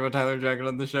we talked about Tyler Dragon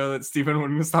on the show that Stephen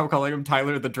wouldn't stop calling him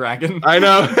Tyler the Dragon. I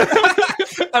know.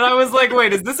 And I was like,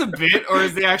 wait, is this a bit or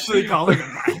is he actually calling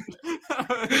him that?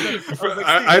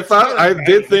 I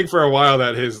did think for a while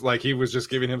that he was just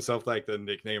giving himself like the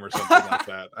nickname or something like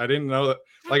that. I didn't know that.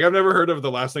 Like, I've never heard of the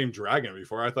last name Dragon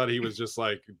before. I thought he was just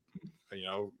like,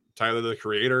 Tyler the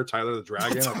Creator, Tyler the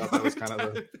Dragon. I thought that was kind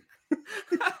of the.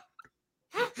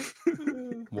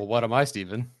 Well, what am I,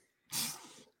 Steven?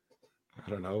 I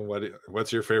don't know.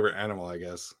 What's your favorite animal, I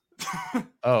guess?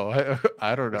 Oh,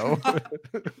 I don't know.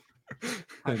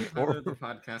 Tyler the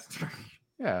podcaster.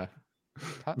 Yeah.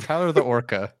 Tyler the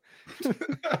Orca.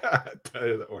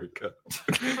 Tyler the Orca.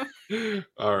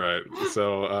 All right.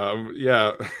 So,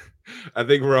 yeah, I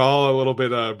think we're all a little bit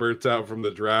burnt out from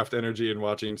the draft energy and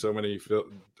watching so many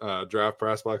draft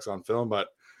prospects on film. But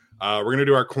we're going to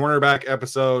do our cornerback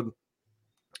episode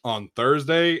on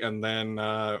Thursday, and then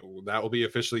that will be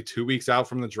officially 2 weeks out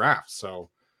from the draft. So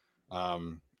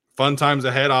fun times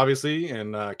ahead, obviously,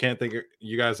 and can't thank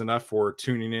you guys enough for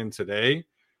tuning in today.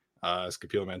 As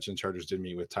Kapil mentioned, Chargers did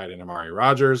meet with tight end Amari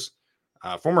Rodgers,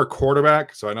 former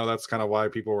quarterback. So I know that's kind of why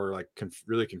people were like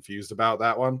really confused about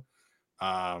that one.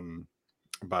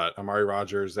 But Amari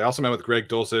Rodgers, they also met with Greg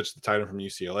Dulcich, the tight end from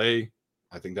UCLA.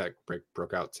 I think that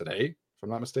broke out today, if I'm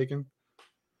not mistaken.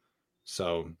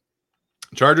 So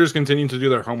Chargers continue to do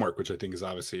their homework, which I think is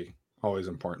obviously always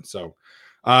important. So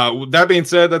with that being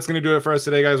said, that's going to do it for us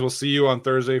today, guys. We'll see you on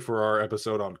Thursday for our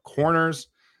episode on corners.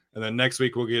 And then next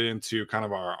week, we'll get into kind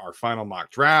of our final mock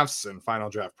drafts and final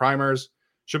draft primers.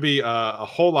 Should be a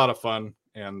whole lot of fun,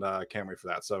 and can't wait for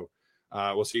that. So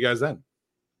we'll see you guys then.